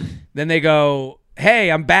anything. Then they go,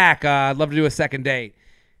 hey, I'm back. I'd love to do a second date.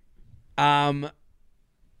 I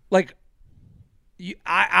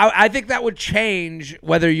think that would change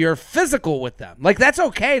whether you're physical with them. Like that's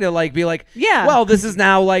okay to like be like, well, this is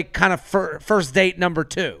now like kind of first date number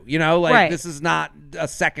 2. This is not a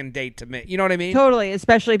second date to me. You know what I mean? Totally,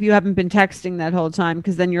 especially if you haven't been texting that whole time,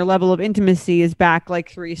 because then your level of intimacy is back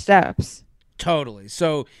like 3 steps. Totally.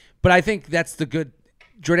 So, but I think that's the good.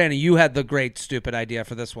 Jordana, you had the great stupid idea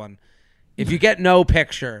for this one. If you get no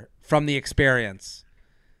picture from the experience,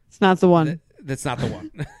 it's not the one. That's not the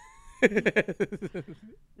one.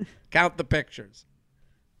 Count the pictures.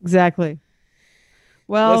 Exactly.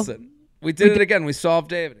 Well, listen, we did it again. We solved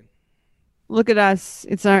David. Look at us.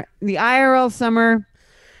 It's the IRL summer.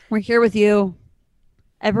 We're here with you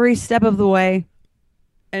every step of the way.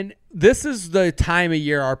 And this is the time of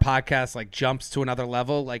year our podcast like jumps to another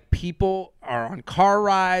level. Like people are on car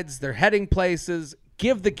rides, they're heading places.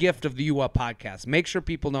 Give the gift of the You Up podcast. Make sure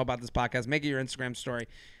people know about this podcast. Make it your Instagram story.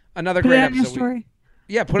 Another great episode. Your story.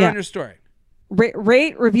 Put it on your story.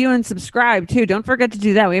 Rate, review, and subscribe too. Don't forget to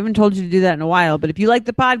do that. We haven't told you to do that in a while. But if you like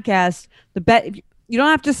the podcast, you don't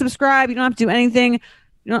have to subscribe. You don't have to do anything.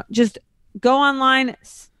 Just go online.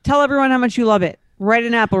 Tell everyone how much you love it. Write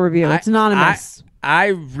an Apple review. It's anonymous. I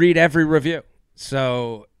read every review,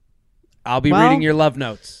 so I'll be reading your love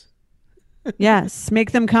notes. Yes,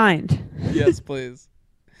 make them kind. Yes, please.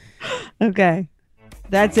 Okay,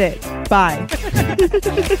 that's it. Bye.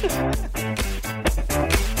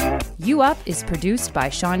 You Up is produced by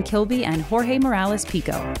Sean Kilby and Jorge Morales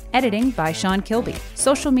Pico. Editing by Sean Kilby.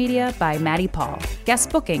 Social media by Maddie Paul. Guest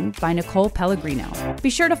booking by Nicole Pellegrino. Be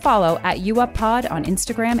sure to follow at YouUpPod on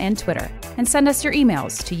Instagram and Twitter. And send us your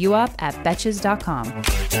emails to youup@betches.com.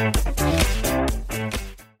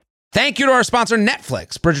 Thank you to our sponsor,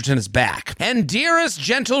 Netflix. Bridgerton is back. And dearest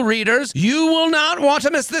gentle readers, you will not want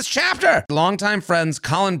to miss this chapter. Longtime friends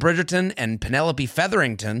Colin Bridgerton and Penelope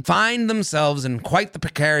Featherington find themselves in quite the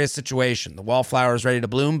precarious situation. The wallflower is ready to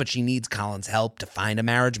bloom, but she needs Colin's help to find a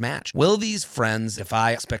marriage match. Will these friends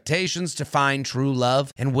defy expectations to find true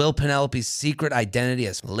love? And will Penelope's secret identity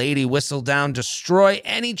as Lady Whistledown destroy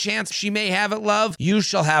any chance she may have at love? You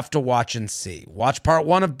shall have to watch and see. Watch part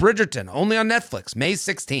 1 of Bridgerton, only on Netflix, May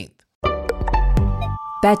 16th.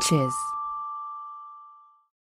 Betches.